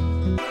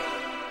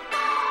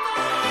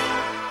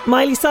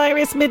 Miley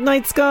Cyrus,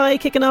 Midnight Sky,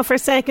 kicking off our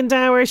second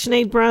hour.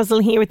 Sinead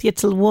Brazel here with you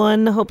till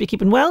 1. Hope you're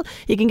keeping well.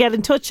 You can get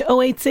in touch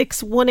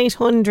 086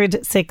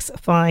 1800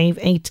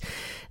 658.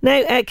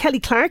 Now,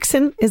 Kelly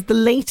Clarkson is the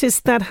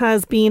latest that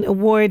has been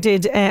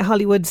awarded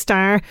Hollywood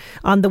star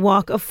on the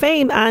Walk of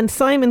Fame, and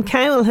Simon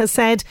Cowell has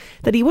said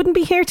that he wouldn't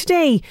be here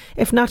today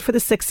if not for the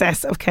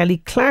success of Kelly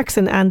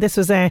Clarkson, and this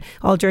was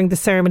all during the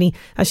ceremony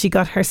as she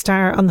got her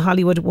star on the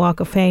Hollywood Walk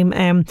of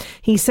Fame.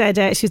 He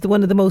said she's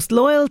one of the most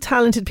loyal,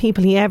 talented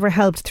people he ever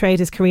helped throughout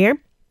his career.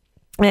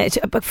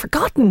 But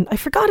I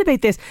forgot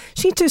about this.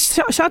 She just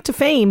shot to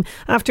fame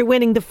after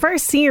winning the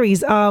first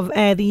series of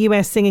the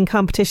US singing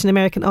competition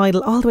American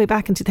Idol all the way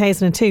back in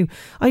 2002.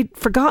 I'd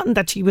forgotten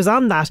that she was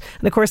on that.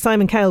 And of course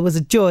Simon Cowell was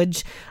a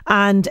judge,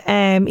 and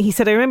he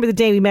said, I remember the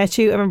day we met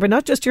you. I remember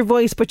not just your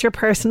voice but your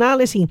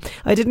personality.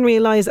 I didn't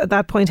realise at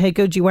that point how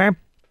good you were.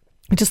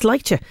 I just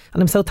liked you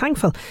and I'm so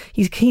thankful.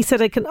 He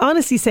said, I can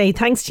honestly say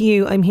thanks to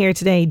you I'm here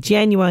today,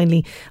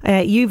 genuinely.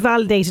 You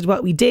validated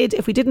what we did.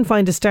 If we didn't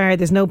find a star,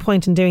 there's no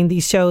point in doing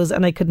these shows,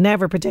 and I could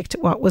never predict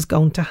what was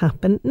going to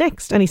happen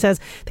next. And he says,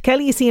 the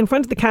Kelly you see in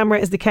front of the camera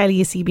is the Kelly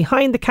you see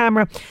behind the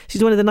camera.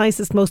 She's one of the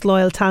nicest, most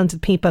loyal,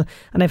 talented people,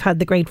 and I've had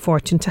the great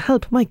fortune to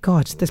help. My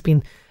God, there's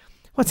been...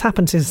 What's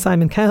happened to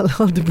Simon Cowell?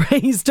 All the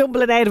praise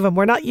tumbling out of him.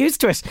 We're not used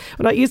to it.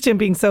 We're not used to him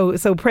being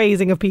so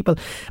praising of people.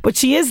 But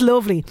she is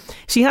lovely.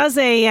 She has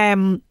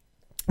a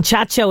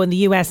chat show in the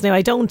US. Now,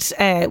 I don't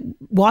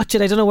watch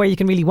it. I don't know where you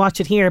can really watch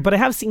it here, but I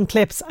have seen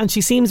clips and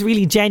she seems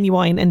really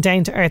genuine and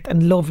down to earth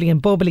and lovely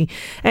and bubbly.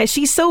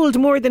 She sold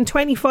more than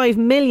 25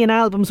 million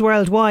albums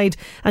worldwide,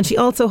 and she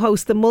also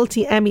hosts the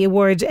multi-Emmy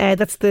Award.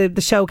 That's the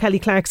show, Kelly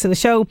Clarkson, the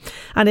show,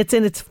 and it's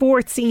in its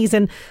 4th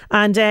season.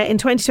 And in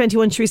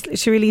 2021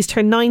 she released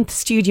her 9th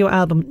studio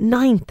album,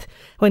 9th,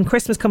 when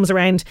Christmas comes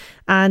around,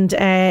 and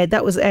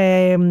that was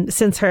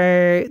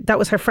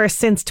her first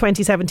since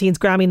 2017's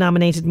Grammy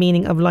nominated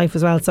Meaning of Life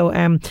as well.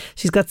 So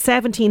she's got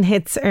 17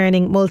 hits,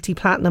 earning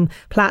multi-platinum,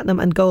 platinum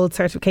and gold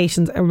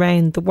certifications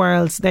around the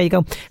world. So there you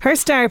go. Her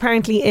star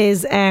apparently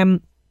is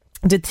the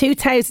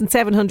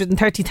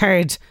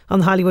 2,733rd on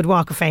the Hollywood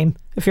Walk of Fame,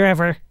 if you're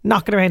ever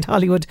knocking around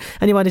Hollywood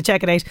and you want to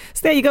check it out.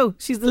 So there you go.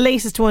 She's the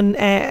latest one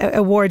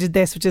awarded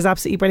this, which is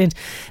absolutely brilliant.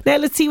 Now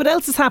let's see what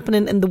else is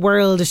happening in the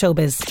world of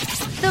showbiz.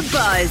 The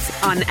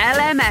Buzz on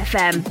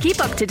LMFM.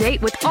 Keep up to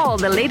date with all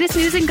the latest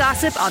news and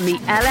gossip on the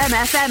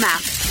LMFM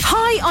app.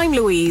 Hi, I'm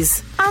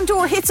Louise.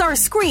 Andor hits our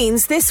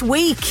screens this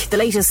week. The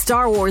latest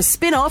Star Wars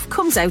spin-off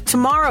comes out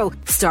tomorrow.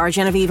 Star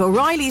Genevieve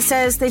O'Reilly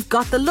says they've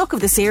got the look of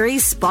the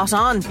series spot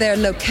on. Their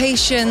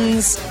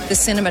locations, the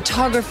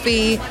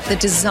cinematography, the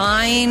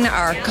design,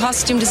 our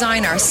costume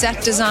design, our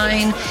set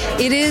design.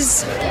 It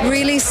is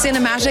really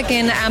cinematic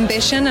in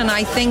ambition, and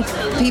I think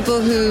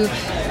people who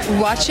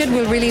watch it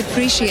will really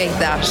appreciate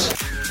that.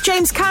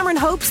 James Cameron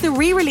hopes the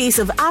re-release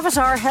of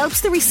Avatar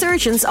helps the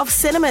resurgence of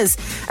cinemas.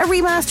 A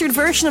remastered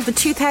version of the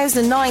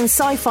 2009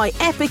 sci-fi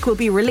epic will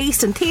be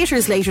released in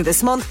theatres later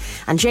this month,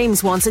 and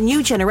James wants a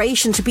new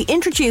generation to be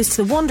introduced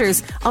to the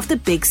wonders of the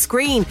big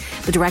screen.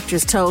 The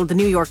directors told the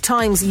New York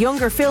Times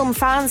younger film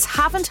fans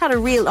haven't had a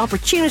real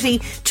opportunity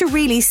to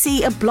really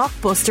see a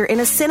blockbuster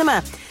in a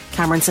cinema.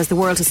 Cameron says the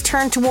world has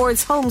turned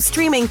towards home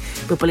streaming,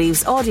 but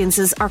believes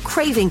audiences are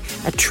craving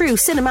a true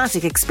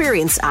cinematic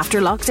experience after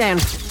lockdown.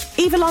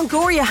 Eva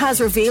Longoria has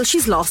revealed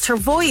she's lost her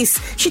voice.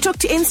 She took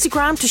to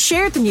Instagram to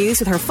share the news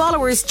with her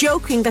followers,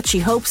 joking that she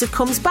hopes it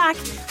comes back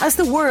as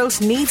the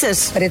world needs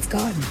it. But it's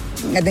gone.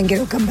 I think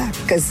it'll come back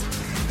because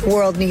the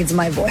world needs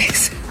my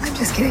voice. I'm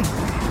just kidding.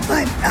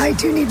 But I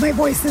do need my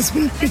voice this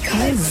week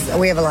because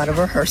we have a lot of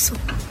rehearsal.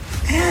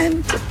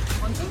 And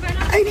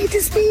I need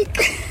to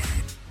speak.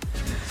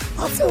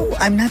 Also,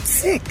 I'm not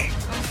sick.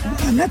 I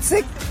don't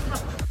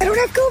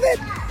have COVID.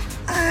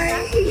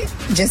 I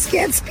just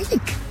can't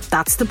speak.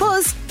 That's The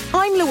Buzz.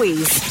 I'm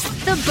Louise.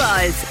 The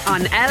Buzz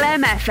on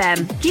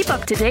LMFM. Keep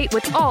up to date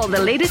with all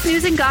the latest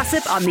news and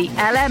gossip on the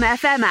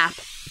LMFM app.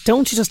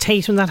 Don't you just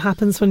hate when that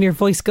happens, when your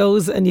voice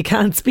goes and you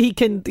can't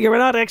speak and you're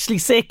not actually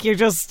sick, you're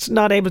just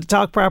not able to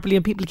talk properly,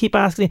 and people keep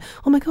asking you,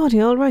 oh my God, are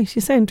you all right? You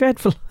sound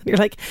dreadful. And you're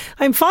like,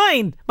 I'm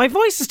fine. My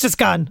voice is just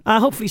gone.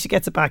 Hopefully she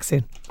gets it back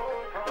soon.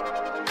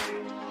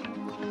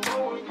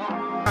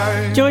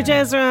 George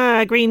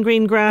Ezra, Green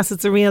Green Grass,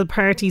 it's a real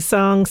party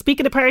song.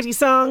 Speaking of party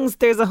songs,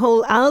 there's a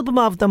whole album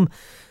of them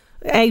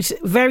out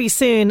very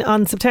soon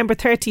on September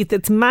 30th.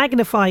 It's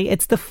Magnify.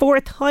 It's the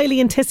fourth highly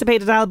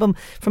anticipated album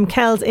from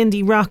Kells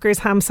indie rockers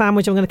Ham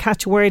Sandwich. I'm going to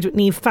catch a word with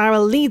Niamh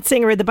Farrell, lead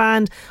singer of the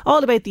band,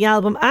 all about the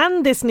album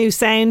and this new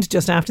sound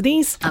just after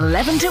these.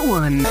 11 to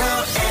 1.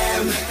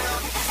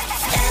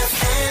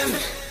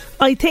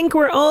 I think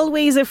we're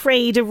always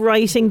afraid of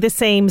writing the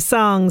same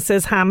song,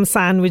 says Ham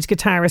Sandwich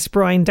guitarist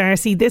Brian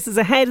Darcy. This is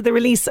ahead of the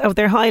release of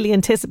their highly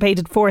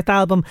anticipated fourth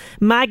album,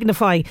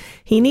 Magnify.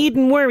 He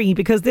needn't worry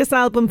because this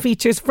album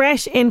features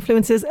fresh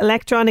influences,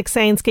 electronic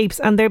soundscapes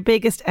and their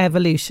biggest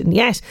evolution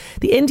yet.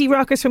 The indie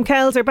rockers from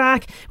Kells are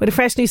back with a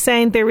fresh new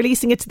sound. They're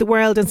releasing it to the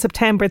world on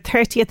September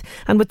 30th,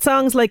 and with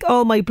songs like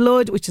All My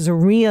Blood, which is a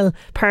real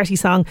party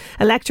song,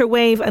 Electro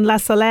Wave and La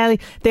Soleil,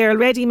 they're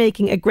already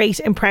making a great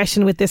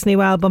impression with this new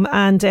album,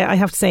 and I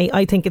have to say,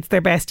 I think it's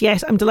their best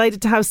yet. I'm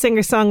delighted to have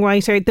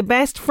singer-songwriter, the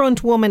best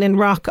front woman in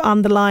rock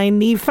on the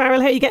line. Niamh Farrell,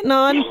 how are you getting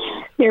on?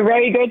 You're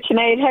very good,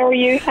 Sinead. How are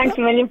you? Thanks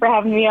a million for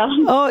having me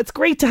on. Oh, it's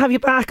great to have you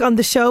back on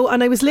the show.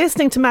 And I was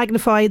listening to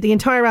Magnify, the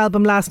entire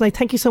album, last night.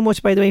 Thank you so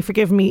much, by the way, for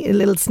giving me a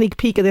little sneak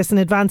peek of this in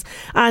advance.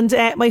 And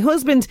my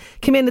husband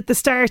came in at the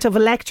start of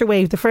Electro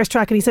Wave, the first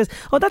track, and he says,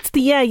 oh, that's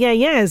the Yeah, Yeah,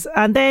 Yeahs.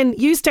 And then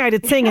you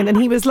started singing and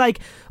he was like,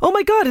 oh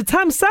my God, it's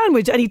Ham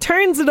Sandwich. And he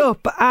turns it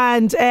up.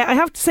 And I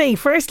have to say,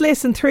 first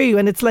listen through,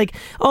 and it's like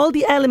all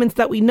the elements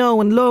that we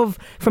know and love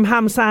from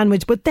Ham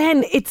Sandwich, but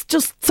then it's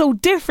just so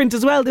different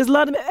as well. There's a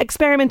lot of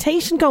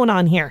experimentation going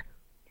on here.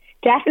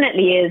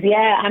 Definitely is,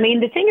 yeah. I mean,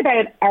 the thing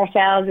about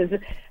ourselves is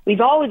we've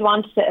always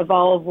wanted to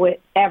evolve with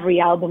every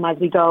album as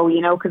we go,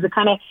 you know, because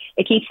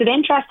it keeps it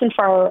interesting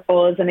for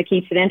us and it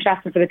keeps it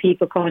interesting for the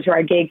people coming to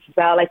our gigs as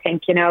well, I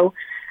think, you know.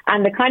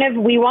 And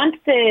we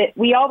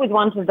always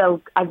wanted those,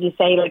 as you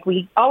say, like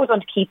we always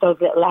want to keep those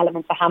little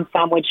elements of Ham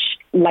Sandwich,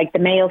 like the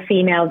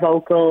male-female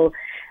vocal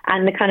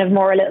and the kind of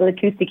more little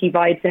acoustic-y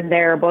vibes in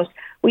there. But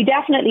we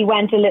definitely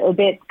went a little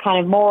bit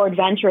kind of more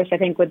adventurous, I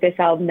think, with this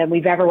album than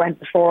we've ever went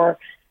before.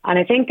 And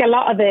I think a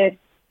lot of the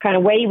kind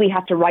of way we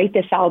had to write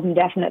this album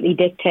definitely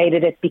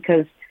dictated it,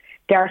 because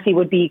Darcy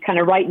would be kind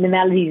of writing the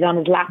melodies on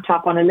his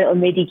laptop on a little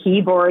MIDI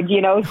keyboard,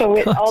 you know, so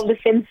with all the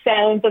synth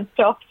sounds and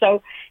stuff.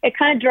 So it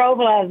kind of drove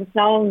a lot of the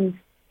songs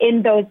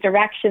in those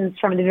directions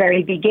from the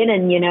very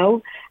beginning, you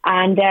know.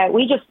 And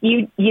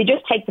you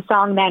just take the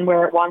song then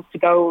where it wants to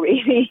go,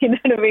 really, you know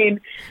what I mean?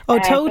 Oh,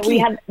 totally.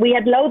 So we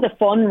had loads of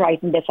fun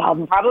writing this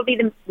album. Probably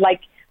the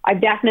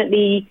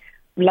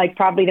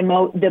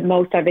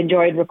most I've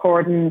enjoyed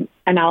recording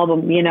an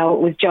album, you know.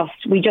 It was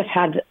just, we just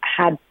had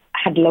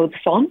loads of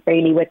fun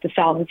really with the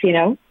songs, you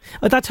know.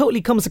 Oh, that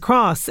totally comes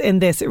across in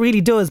this. It really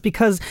does,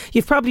 because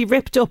you've probably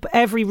ripped up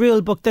every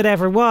rule book that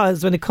ever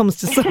was when it comes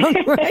to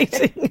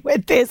songwriting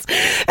with this.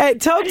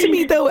 Talk to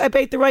me though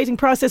about the writing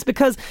process,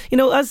 because, you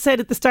know, as I said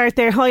at the start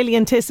there, highly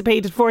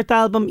anticipated fourth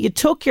album. You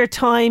took your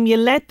time, you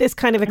let this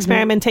kind of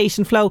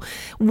experimentation flow.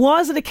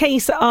 Was it a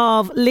case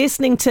of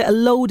listening to a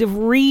load of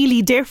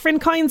really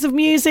different kinds of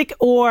music,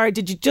 or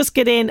did you just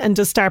get in and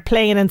just start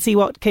playing and see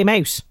what came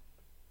out?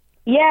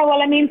 Yeah,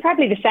 well, I mean,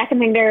 probably the second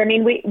thing there. I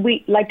mean,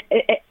 we like,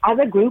 as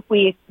a group,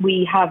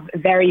 we have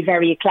very,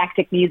 very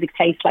eclectic music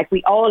tastes. Like,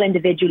 we all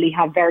individually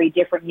have very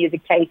different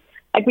music tastes.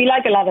 Like, we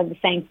like a lot of the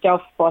same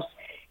stuff, but,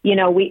 you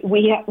know, we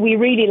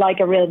really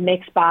like a real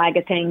mixed bag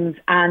of things.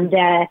 And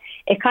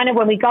it kind of,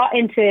 when we got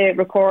into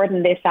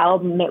recording this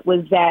album, it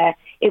was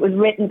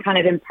written kind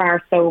of in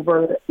parts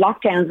over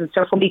lockdowns and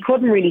stuff, and we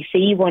couldn't really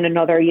see one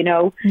another, you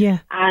know. Yeah.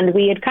 And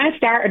we had kind of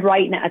started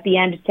writing it at the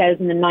end of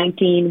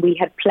 2019. We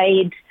had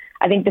played,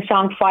 I think, the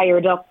song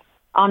Fired Up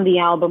on the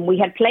album. We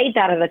had played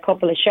that at a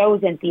couple of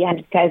shows at the end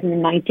of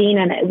 2019,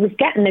 and it was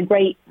getting a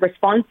great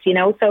response, you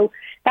know, so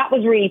that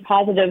was really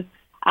positive.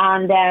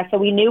 And so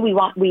we knew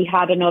we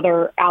had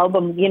another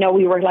album, you know.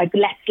 We were like,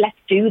 let's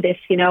do this,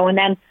 you know. And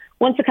then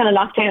once the kind of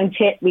lockdown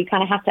hit, we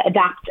kind of had to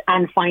adapt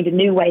and find a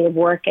new way of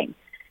working,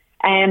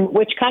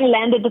 which kind of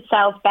lended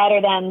itself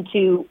better than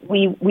to,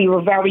 we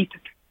were very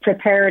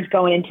prepared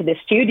going into the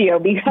studio,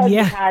 because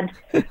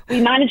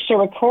we managed to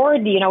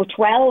record, you know,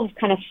 12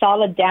 kind of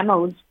solid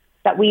demos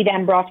that we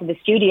then brought to the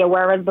studio,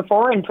 whereas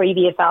before in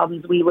previous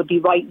albums we would be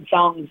writing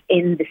songs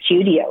in the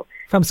studio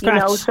from scratch, you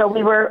know. So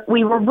we were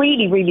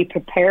really, really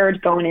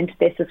prepared going into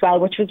this as well,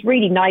 which was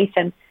really nice,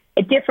 and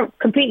a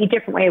completely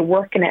different way of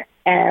working it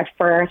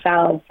for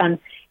ourselves. And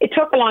it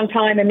took a long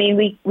time. I mean,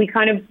 we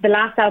kind of, the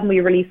last album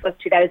we released was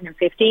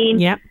 2015.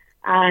 Yeah.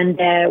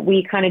 And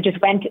we kind of just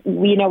went,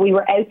 we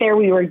were out there,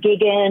 we were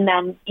gigging,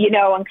 and,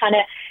 and kind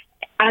of,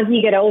 as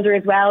you get older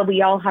as well,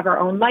 we all have our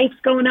own lives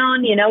going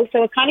on,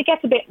 so it kind of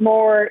gets a bit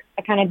more,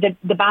 kind of,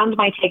 the band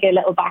might take a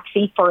little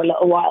backseat for a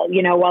little while,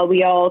 while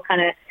we all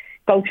kind of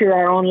go through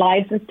our own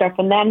lives and stuff.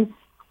 And then,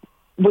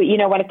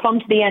 when it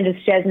comes to the end of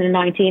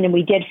 2019 and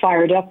we did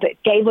fire it up, it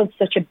gave us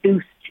such a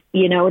boost,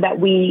 that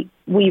we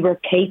were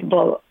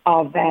capable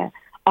of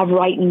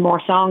writing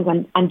more songs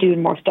and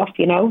doing more stuff,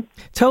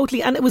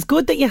 Totally. And it was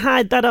good that you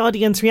had that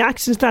audience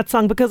reaction to that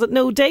song, because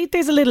no doubt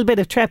there's a little bit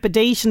of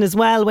trepidation as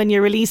well when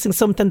you're releasing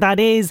something that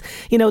is,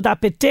 that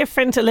bit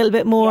different, a little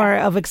bit more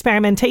of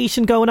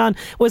experimentation going on.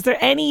 Was there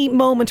any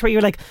moment where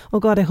you're like, oh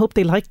God, I hope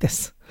they like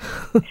this?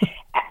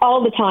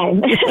 All the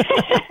time.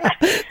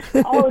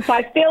 All the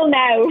time. Still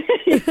now.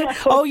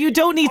 Oh, you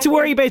don't need to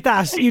worry about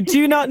that. You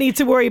do not need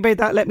to worry about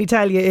that, let me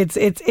tell you.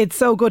 It's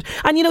so good.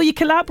 And you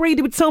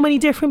collaborated with so many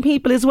different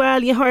people as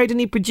well. You hired a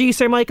new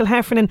producer, Michael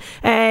Heffernan,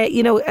 a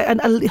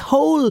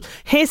whole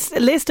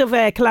list of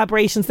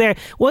collaborations there.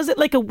 Was it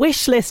like a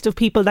wish list of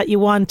people that you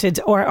wanted,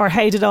 or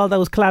how did all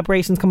those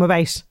collaborations come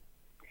about?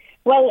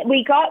 Well,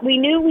 we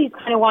knew we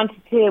kind of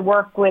wanted to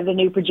work with a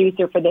new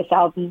producer for this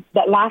album.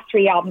 The last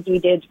 3 albums we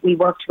did, we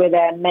worked with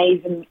an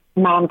amazing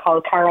man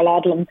called Carol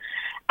Adlam.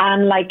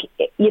 And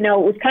it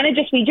was kind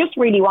of we just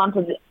really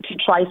wanted to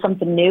try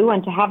something new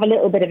and to have a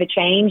little bit of a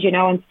change,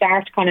 and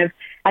start kind of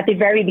at the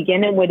very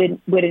beginning with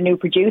a new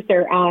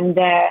producer. And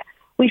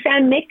we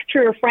found Mick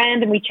through a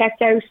friend, and we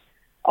checked out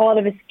all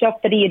of his stuff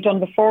that he had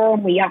done before,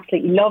 and we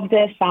absolutely loved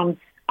it. And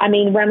I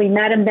mean, when we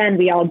met him then,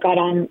 we all got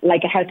on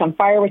like a house on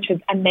fire, which was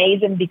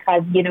amazing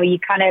because, you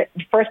kind of,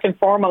 first and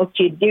foremost,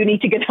 you do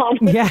need to get on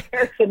with the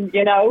person,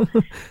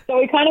 So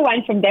we kind of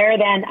went from there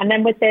then. And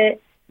then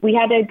we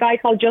had a guy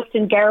called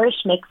Justin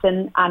Garish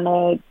mixing, and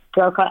a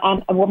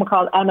woman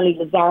called Emily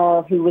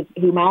Lazar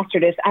who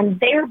mastered it. And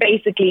they were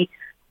basically,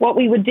 what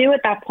we would do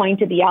at that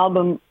point of the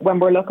album when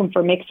we're looking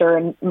for mixer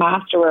and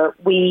masterer,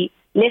 we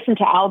listen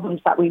to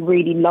albums that we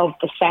really love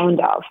the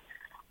sound of.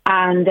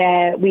 And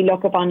we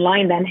look up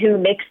online then who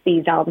mixed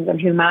these albums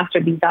and who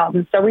mastered these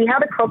albums. So we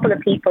had a couple of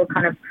people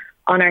kind of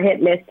on our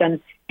hit list,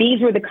 and these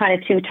were the kind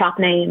of 2 top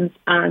names.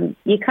 And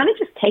you kind of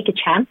just take a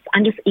chance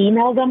and just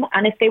email them.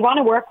 And if they want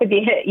to work with you,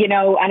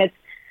 and it's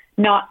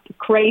not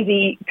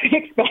crazy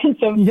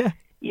expensive,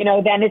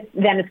 then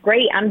it's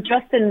great. And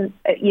Justin,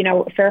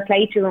 fair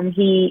play to him,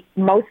 he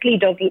mostly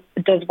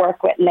does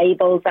work with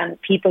labels and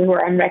people who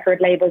are on record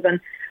labels,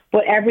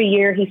 but every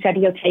year he said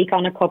he'll take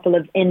on a couple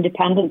of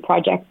independent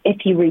projects if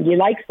he really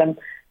likes them.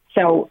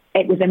 So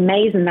it was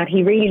amazing that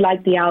he really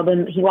liked the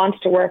album. He wants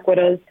to work with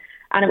us.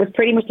 And it was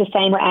pretty much the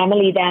same with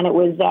Emily then. It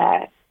was,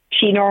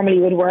 she normally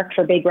would work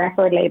for big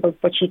record labels,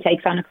 but she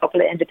takes on a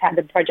couple of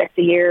independent projects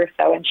a year or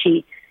so. And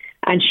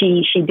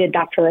she did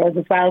that for us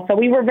as well. So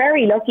we were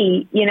very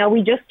lucky.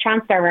 We just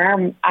chanced our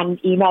arm and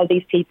emailed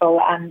these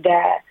people, and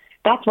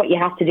that's what you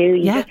have to do.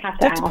 You just have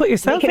to ask. Put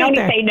yourself out there. You can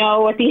only say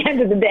no at the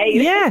end of the day.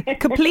 Yeah,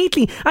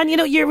 completely. And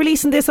you're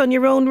releasing this on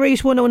your own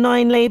Route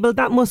 109 label.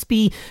 That must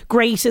be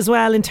great as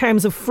well in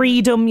terms of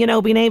freedom,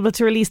 being able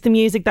to release the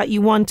music that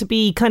you want to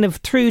be kind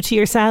of true to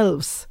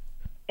yourselves.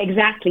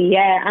 Exactly,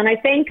 yeah. And I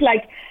think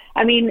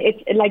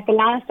it's like the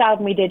last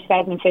album we did,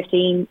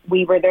 2015,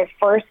 we were the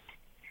first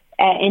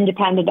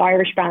independent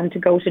Irish band to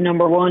go to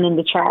 #1 in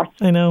the charts.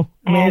 I know,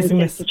 amazing.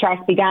 Since the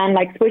charts began,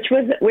 which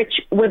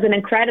was an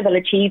incredible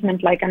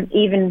achievement. And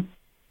even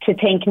to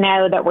think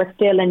now that we're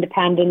still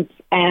independent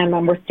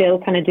and we're still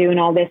kind of doing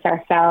all this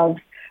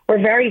ourselves,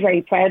 we're very,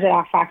 very proud of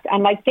that fact.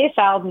 And this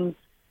album,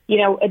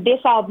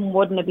 this album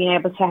wouldn't have been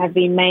able to have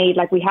been made.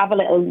 We have a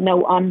little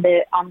note on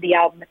the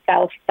album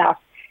itself that,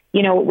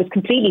 it was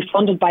completely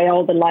funded by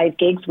all the live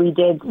gigs we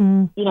did,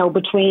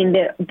 between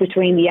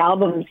the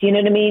albums. You know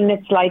what I mean?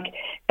 It's like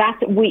that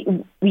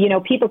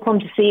people come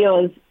to see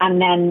us,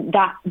 and then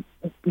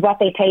what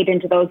they paid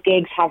into those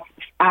gigs have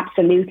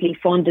absolutely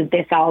funded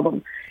this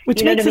album.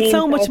 Which makes it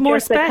so much more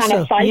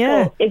special.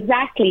 Yeah.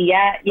 Exactly.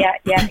 Yeah,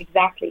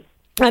 exactly.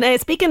 And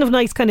speaking of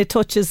nice kind of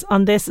touches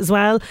on this as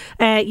well,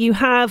 you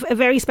have a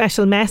very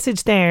special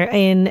message there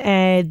in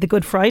the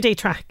Good Friday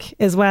track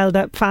as well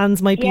that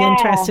fans might be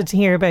interested to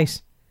hear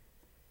about.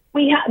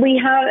 We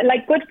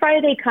have Good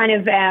Friday kind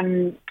of,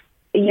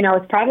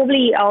 it's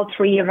probably all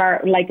 3 of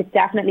our, it's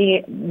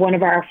definitely one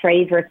of our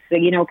favourites,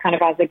 kind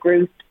of as a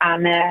group.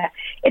 And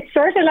it's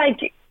sort of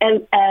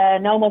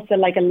almost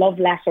like a love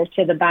letter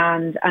to the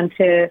band and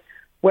to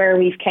where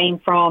we've came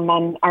from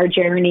and our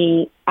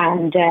journey.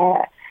 And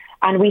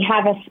we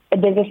have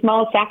there's a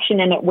small section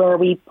in it where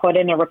we put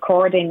in a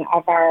recording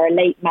of our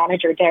late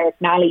manager, Derek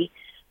Nally.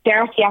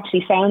 Derek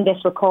actually found this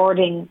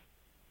recording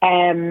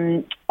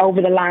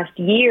over the last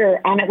year,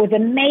 and it was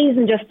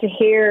amazing just to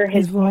hear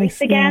his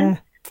voice again. Yeah.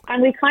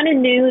 And we kind of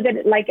knew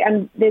that,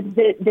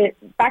 the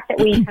fact that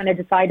we kind of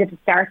decided to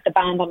start the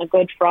band on a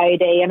Good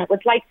Friday, and it was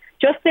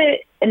just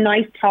a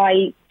nice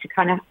tie to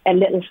kind of a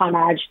little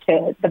homage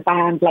to the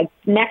band. Like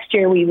next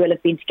year we will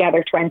have been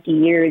together 20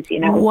 years, you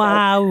know.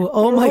 Wow. So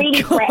oh my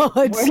really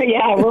God.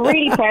 We're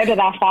really proud of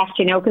that fact,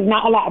 you know, because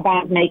not a lot of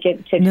bands make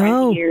it to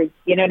 20 years,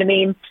 you know what I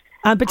mean?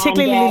 And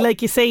particularly,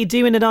 like you say,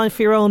 doing it on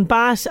for your own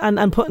bat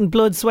and putting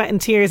blood, sweat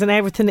and tears and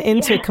everything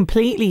into it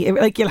completely.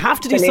 Like you'll have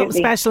to do something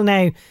special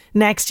now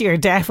next year,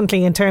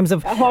 definitely, in terms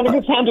of...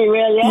 100% we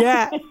will,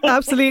 yeah.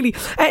 Absolutely.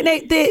 Now,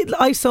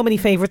 I have so many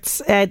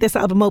favourites. This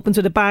album opens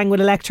with a bang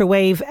with Electro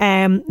Wave.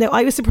 Now,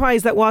 I was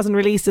surprised that wasn't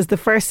released as the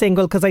first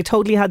single because I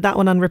totally had that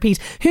one on repeat.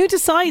 Who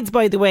decides,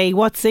 by the way,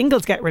 what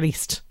singles get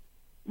released?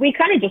 We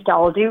kind of just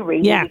all do,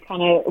 really. Yeah.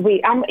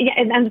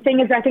 And the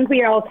thing is, I think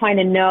we all kind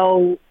of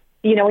know...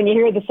 You know, when you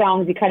hear the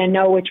songs, you kind of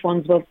know which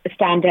ones will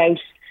stand out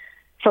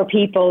for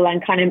people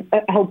and kind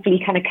of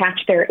hopefully kind of catch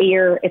their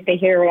ear if they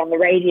hear it on the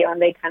radio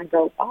and they kind of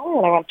go, oh,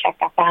 well, I want to check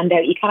that band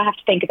out. You kind of have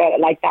to think about it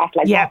like that.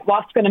 Like,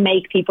 what's going to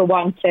make people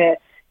want to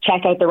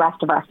check out the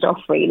rest of our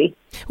stuff, really?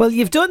 Well,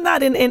 you've done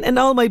that in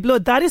All My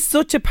Blood. That is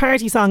such a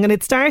party song, and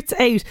it starts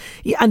out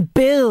and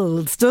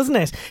builds, doesn't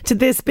it, to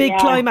this big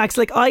climax.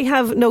 Like, I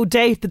have no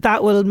doubt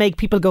that will make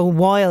people go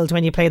wild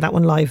when you play that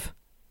one live.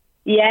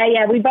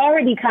 Yeah, we've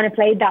already kind of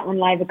played that one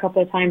live a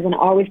couple of times and it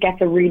always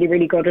gets a really,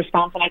 really good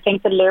response. And I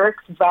think the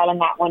lyrics as well in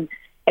that one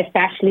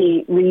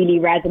especially really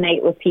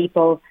resonate with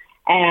people.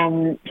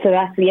 So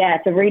that's,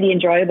 it's a really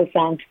enjoyable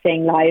song to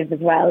sing live as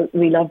well.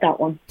 We love that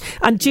one.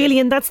 And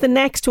Gillian, that's the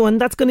next one.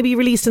 That's going to be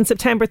released on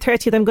September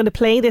 30th. I'm going to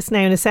play this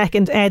now in a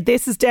second.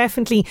 This is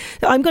definitely,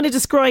 I'm going to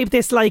describe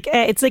this like,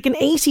 it's like an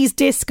 80s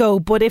disco,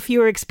 but if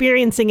you're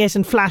experiencing it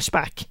in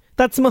flashback.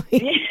 That's my...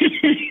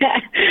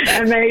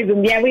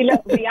 Amazing. Yeah, we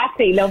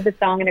absolutely love the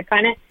song, and it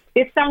kind of,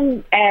 this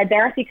song,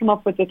 Darcy came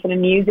up with this kind of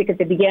music at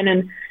the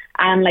beginning,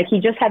 and like he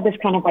just had this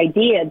kind of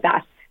idea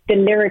that the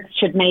lyrics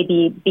should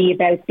maybe be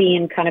about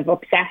being kind of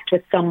obsessed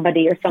with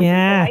somebody or something.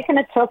 Yeah. So I kind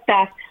of took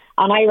that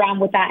and I ran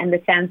with that in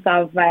the sense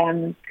of,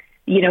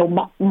 you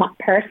know,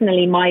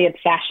 personally my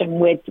obsession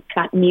with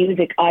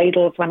music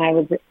idols when I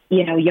was,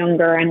 you know,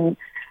 younger, and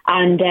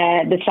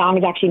the song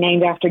is actually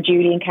named after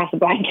Julian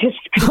Casablancas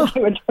because I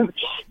was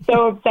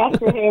so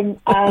obsessed with him.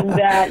 And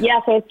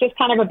so it's just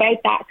kind of about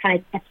that kind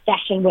of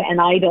obsession with an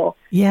idol.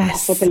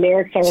 Yes, that's what the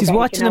lyrics are. She's about,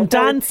 watching him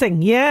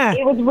dancing. Yeah,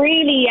 it was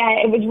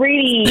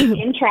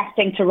really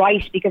interesting to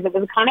write because it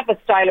was kind of a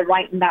style of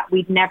writing that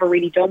we'd never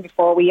really done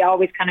before. We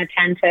always kind of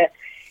tend to,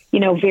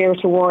 you know, veer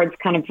towards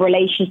kind of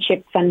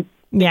relationships and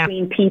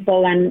between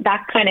people and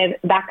that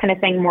kind of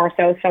thing more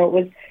so. So it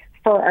was.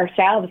 For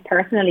ourselves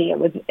personally, it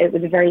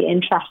was a very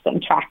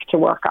interesting track to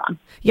work on.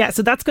 Yeah,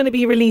 so that's going to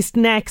be released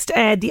next.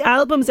 The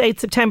album's out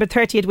September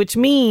 30th, which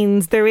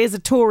means there is a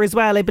tour as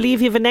well. I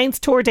believe you've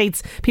announced tour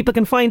dates. People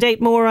can find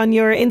out more on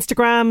your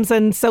Instagrams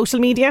and social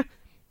media.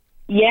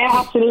 Yeah,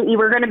 absolutely.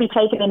 We're going to be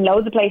taking in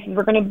loads of places.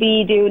 We're going to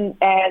be doing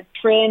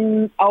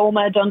Trim,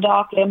 Omagh,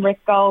 Dundalk,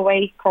 Limerick,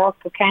 Galway,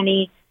 Cork,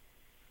 Kilkenny,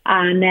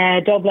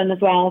 and Dublin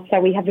as well. So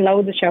we have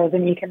loads of shows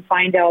and you can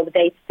find all the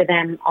dates for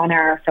them on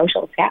our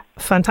socials. Yeah,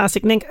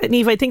 fantastic.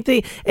 Niamh, I think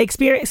the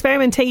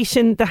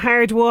experimentation, the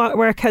hard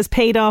work has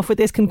paid off with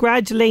this.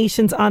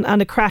 Congratulations on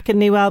a cracking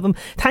new album.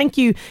 Thank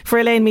you for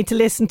allowing me to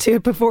listen to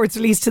it before it's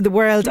released to the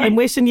world. I'm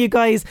wishing you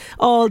guys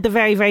all the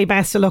very, very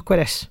best of luck with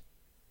it.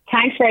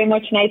 Thanks very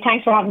much, Nate.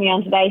 Thanks for having me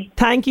on today.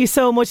 Thank you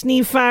so much,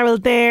 Niamh Farrell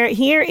there.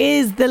 Here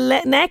is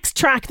the next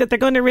track that they're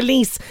going to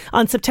release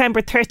on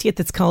September 30th.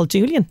 It's called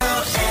Julian.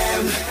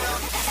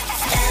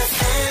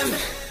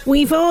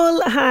 We've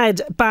all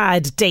had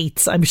bad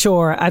dates, I'm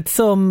sure. At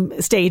some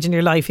stage in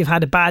your life you've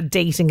had a bad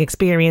dating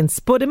experience.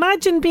 But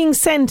imagine being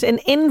sent an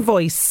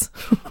invoice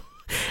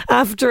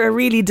after a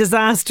really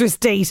disastrous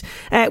date.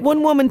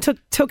 One woman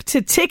took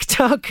to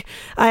TikTok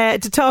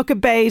to talk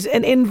about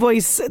an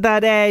invoice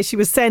that she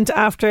was sent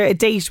after a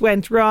date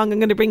went wrong. I'm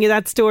going to bring you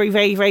that story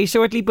very, very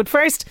shortly. But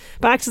first,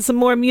 back to some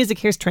more music.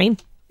 Here's Train.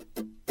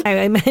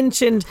 I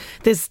mentioned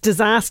this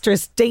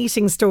disastrous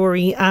dating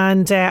story,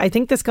 and I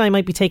think this guy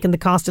might be taking the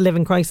cost of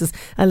living crisis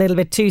a little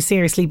bit too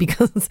seriously,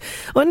 because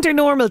under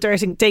normal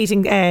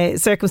dating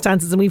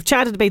circumstances, and we've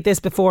chatted about this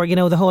before, you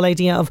know, the whole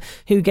idea of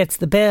who gets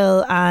the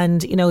bill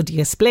and, you know, do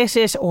you split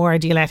it or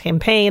do you let him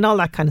pay and all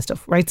that kind of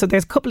stuff, right? So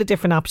there's a couple of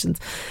different options.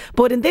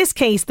 But in this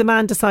case, the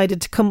man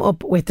decided to come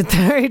up with the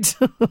third.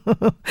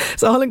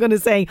 So all I'm going to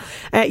say,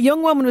 a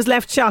young woman was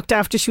left shocked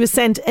after she was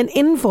sent an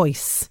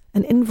invoice,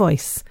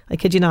 I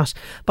kid you not,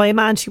 by a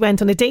man she went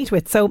on a date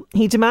with. So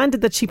he demanded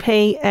that she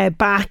pay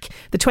back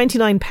the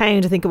 £29,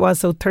 I think it was,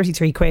 so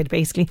 33 quid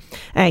basically,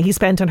 he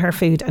spent on her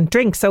food and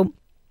drink. So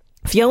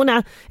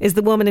Fiona is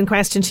the woman in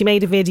question. She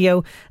made a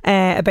video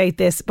about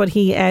this, but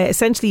he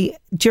essentially,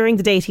 during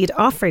the date, she had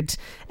offered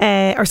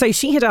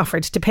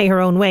to pay her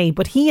own way,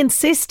 but he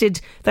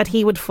insisted that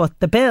he would foot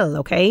the bill.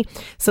 Okay,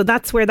 so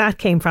that's where that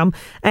came from.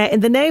 In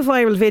the now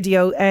viral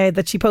video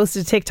that she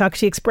posted to TikTok,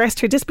 she expressed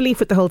her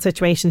disbelief with the whole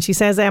situation. She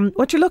says,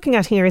 what you're looking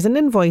at here is an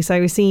invoice I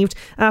received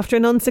after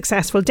an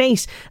unsuccessful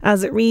date,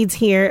 as it reads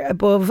here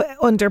above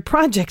under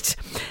project,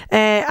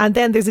 and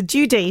then there's a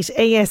due date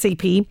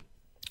ASAP.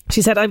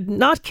 She said, I'm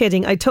not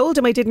kidding. I told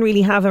him I didn't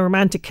really have a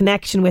romantic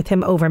connection with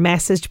him over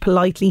message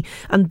politely.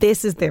 And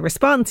this is the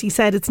response. He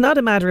said, it's not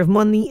a matter of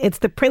money. It's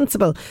the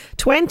principle.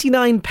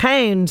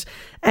 £29.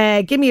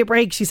 Give me a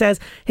break, she says.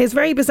 His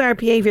very bizarre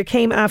behaviour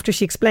came after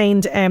she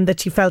explained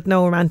that she felt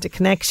no romantic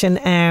connection.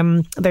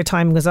 Their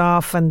timing was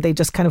off and they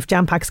just kind of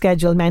jam-packed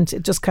schedule meant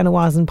it just kind of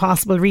wasn't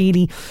possible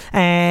really.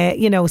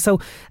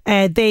 So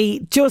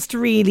they just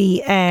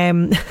really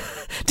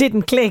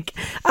didn't click.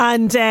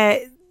 And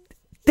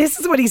this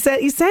is what he said.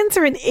 He sends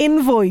her an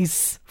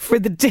invoice for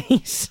the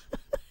date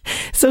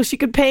so she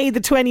could pay the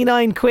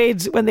 29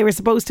 quid when they were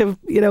supposed to,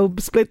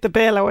 split the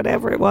bill or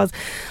whatever it was.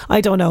 I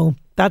don't know.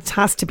 That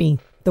has to be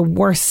the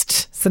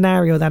worst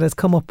scenario that has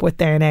come up with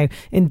there now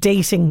in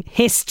dating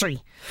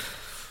history.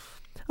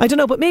 I don't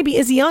know, but maybe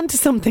is he onto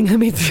something? I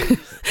mean,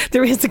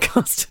 there is a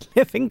cost of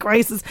living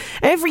crisis.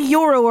 Every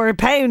euro or a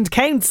pound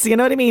counts, you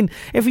know what I mean?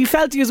 If he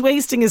felt he was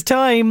wasting his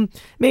time,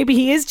 maybe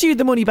he is due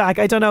the money back.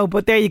 I don't know,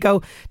 but there you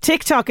go.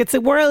 TikTok, it's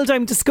a world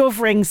I'm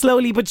discovering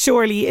slowly but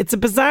surely. It's a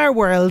bizarre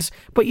world,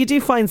 but you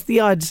do find the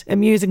odd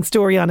amusing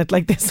story on it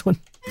like this one.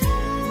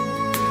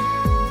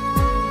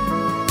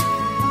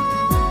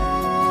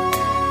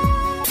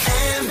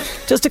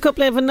 Just a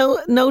couple of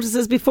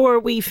notices before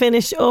we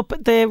finish up.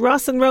 The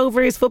Rossin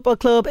Rovers Football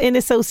Club, in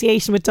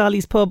association with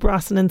Dolly's Pub,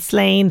 Rossin and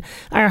Slane,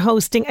 are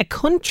hosting a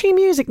country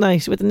music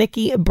night with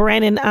Nicky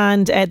Brennan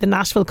and the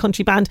Nashville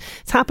Country Band.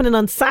 It's happening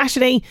on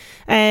Saturday,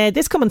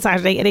 this coming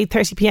Saturday at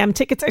 8:30pm.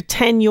 Tickets are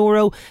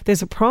 €10.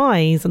 There's a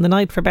prize on the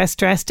night for best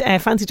dressed.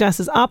 Fancy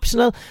dress is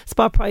optional.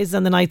 Spot prizes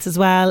on the nights as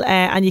well.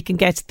 And you can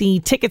get the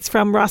tickets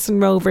from Rossin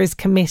Rovers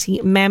committee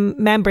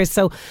members.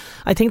 So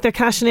I think they're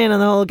cashing in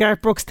on the whole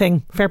Garth Brooks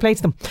thing. Fair play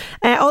to them.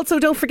 Also,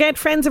 don't forget,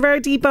 Friends of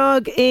Ardee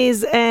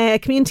is a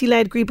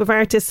community-led group of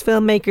artists,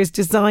 filmmakers,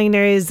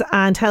 designers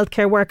and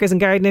healthcare workers and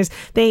gardeners.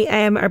 They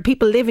are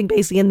people living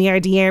basically in the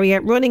Ardee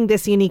area running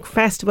this unique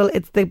festival.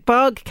 It's the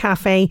Bog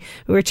Cafe.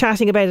 We were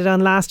chatting about it on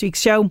last week's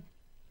show.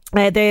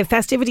 The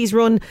festivities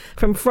run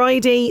from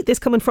this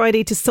coming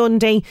Friday to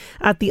Sunday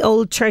at the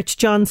Old Church,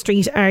 John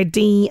Street,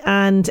 Ardee,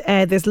 and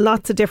there's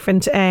lots of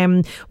different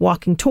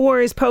walking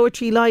tours,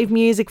 poetry, live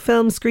music,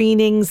 film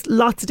screenings,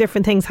 lots of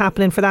different things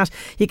happening for that.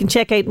 You can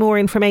check out more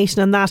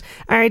information on that,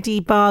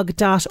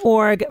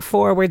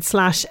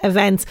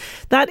 rdbog.org/events.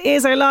 That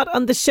is our lot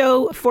on the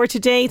show for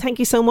today. Thank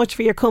you so much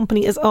for your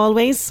company as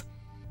always.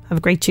 Have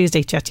a great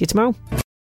Tuesday. Chat to you tomorrow.